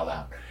or you're all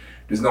out.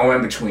 There's no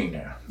in between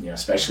there, you know,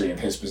 especially in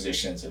his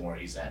positions and where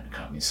he's at in the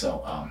company.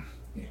 So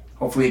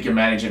hopefully he can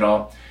manage it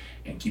all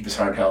and keep his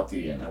heart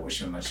healthy, and I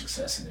wish him much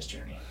success in his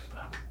journey.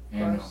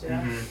 All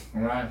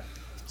right.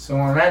 So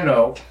on that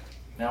note,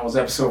 that was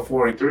episode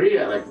 43.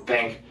 I'd like to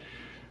thank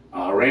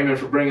Raymond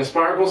for bringing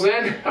Sparkles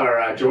in,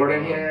 or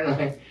Jordan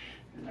here.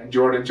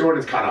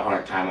 Jordan's caught a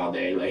hard time all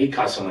day. Like, he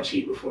caught so much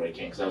heat before he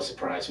came, because I was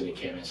surprised when he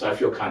came in. So I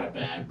feel kind of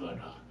bad, but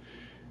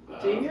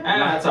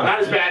not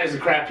as bad as the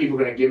crap people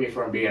are gonna give me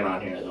for him being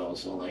on here though.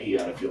 So like, he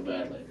ought to feel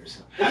bad later.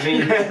 So. I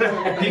mean,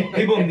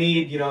 people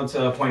need, you know,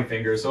 to point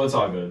fingers, so it's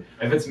all good.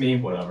 If it's me,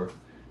 whatever.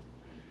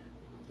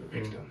 The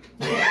victim.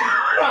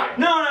 No,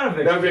 not a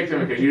victim. No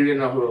victim, because you didn't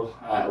know who.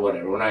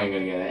 Whatever. We're not even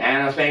gonna get it.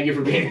 Anna, thank you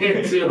for being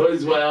here too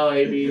as well.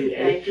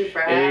 Thank you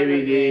for having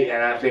me.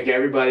 And I thank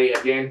everybody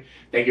again.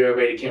 Thank you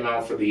everybody that came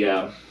out for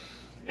the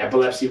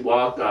epilepsy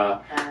walk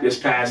this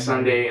past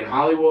Sunday in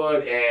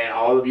Hollywood, and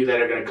all of you that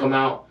are gonna come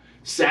out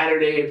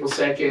Saturday, April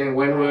 2nd in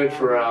Wynwood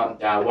for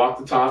Walk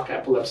the Talk,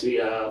 Epilepsy,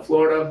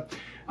 Florida.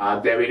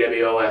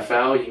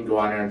 WWOFL. You can go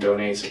on there and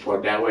donate,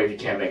 support that way if you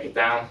can't make it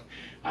down.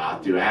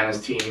 Through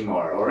Anna's team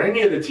or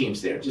any of the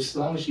teams there. Just as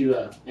long as you,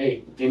 a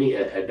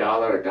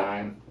dollar, a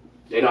dime,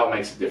 it all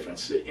makes a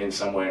difference in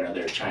some way or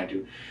another, trying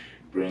to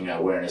bring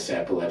awareness to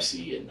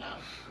epilepsy. And I'm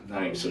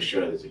not even so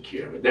sure there's a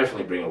cure, but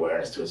definitely bring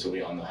awareness to it so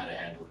we all know how to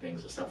handle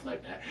things and stuff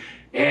like that.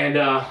 And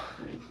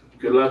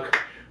good luck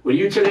with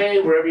you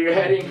today, wherever you're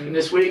heading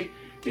this week.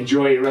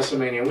 Enjoy your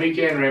WrestleMania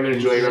weekend. Raymond,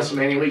 enjoy your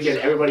WrestleMania weekend.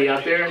 Everybody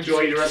out there,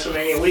 enjoy your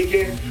WrestleMania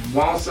weekend.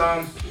 Want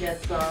some?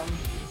 Get some.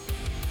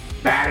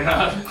 Bad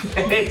enough.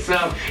 Take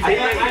some. I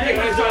didn't.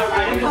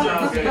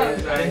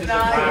 All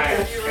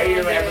right. Hey,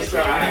 your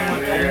episode.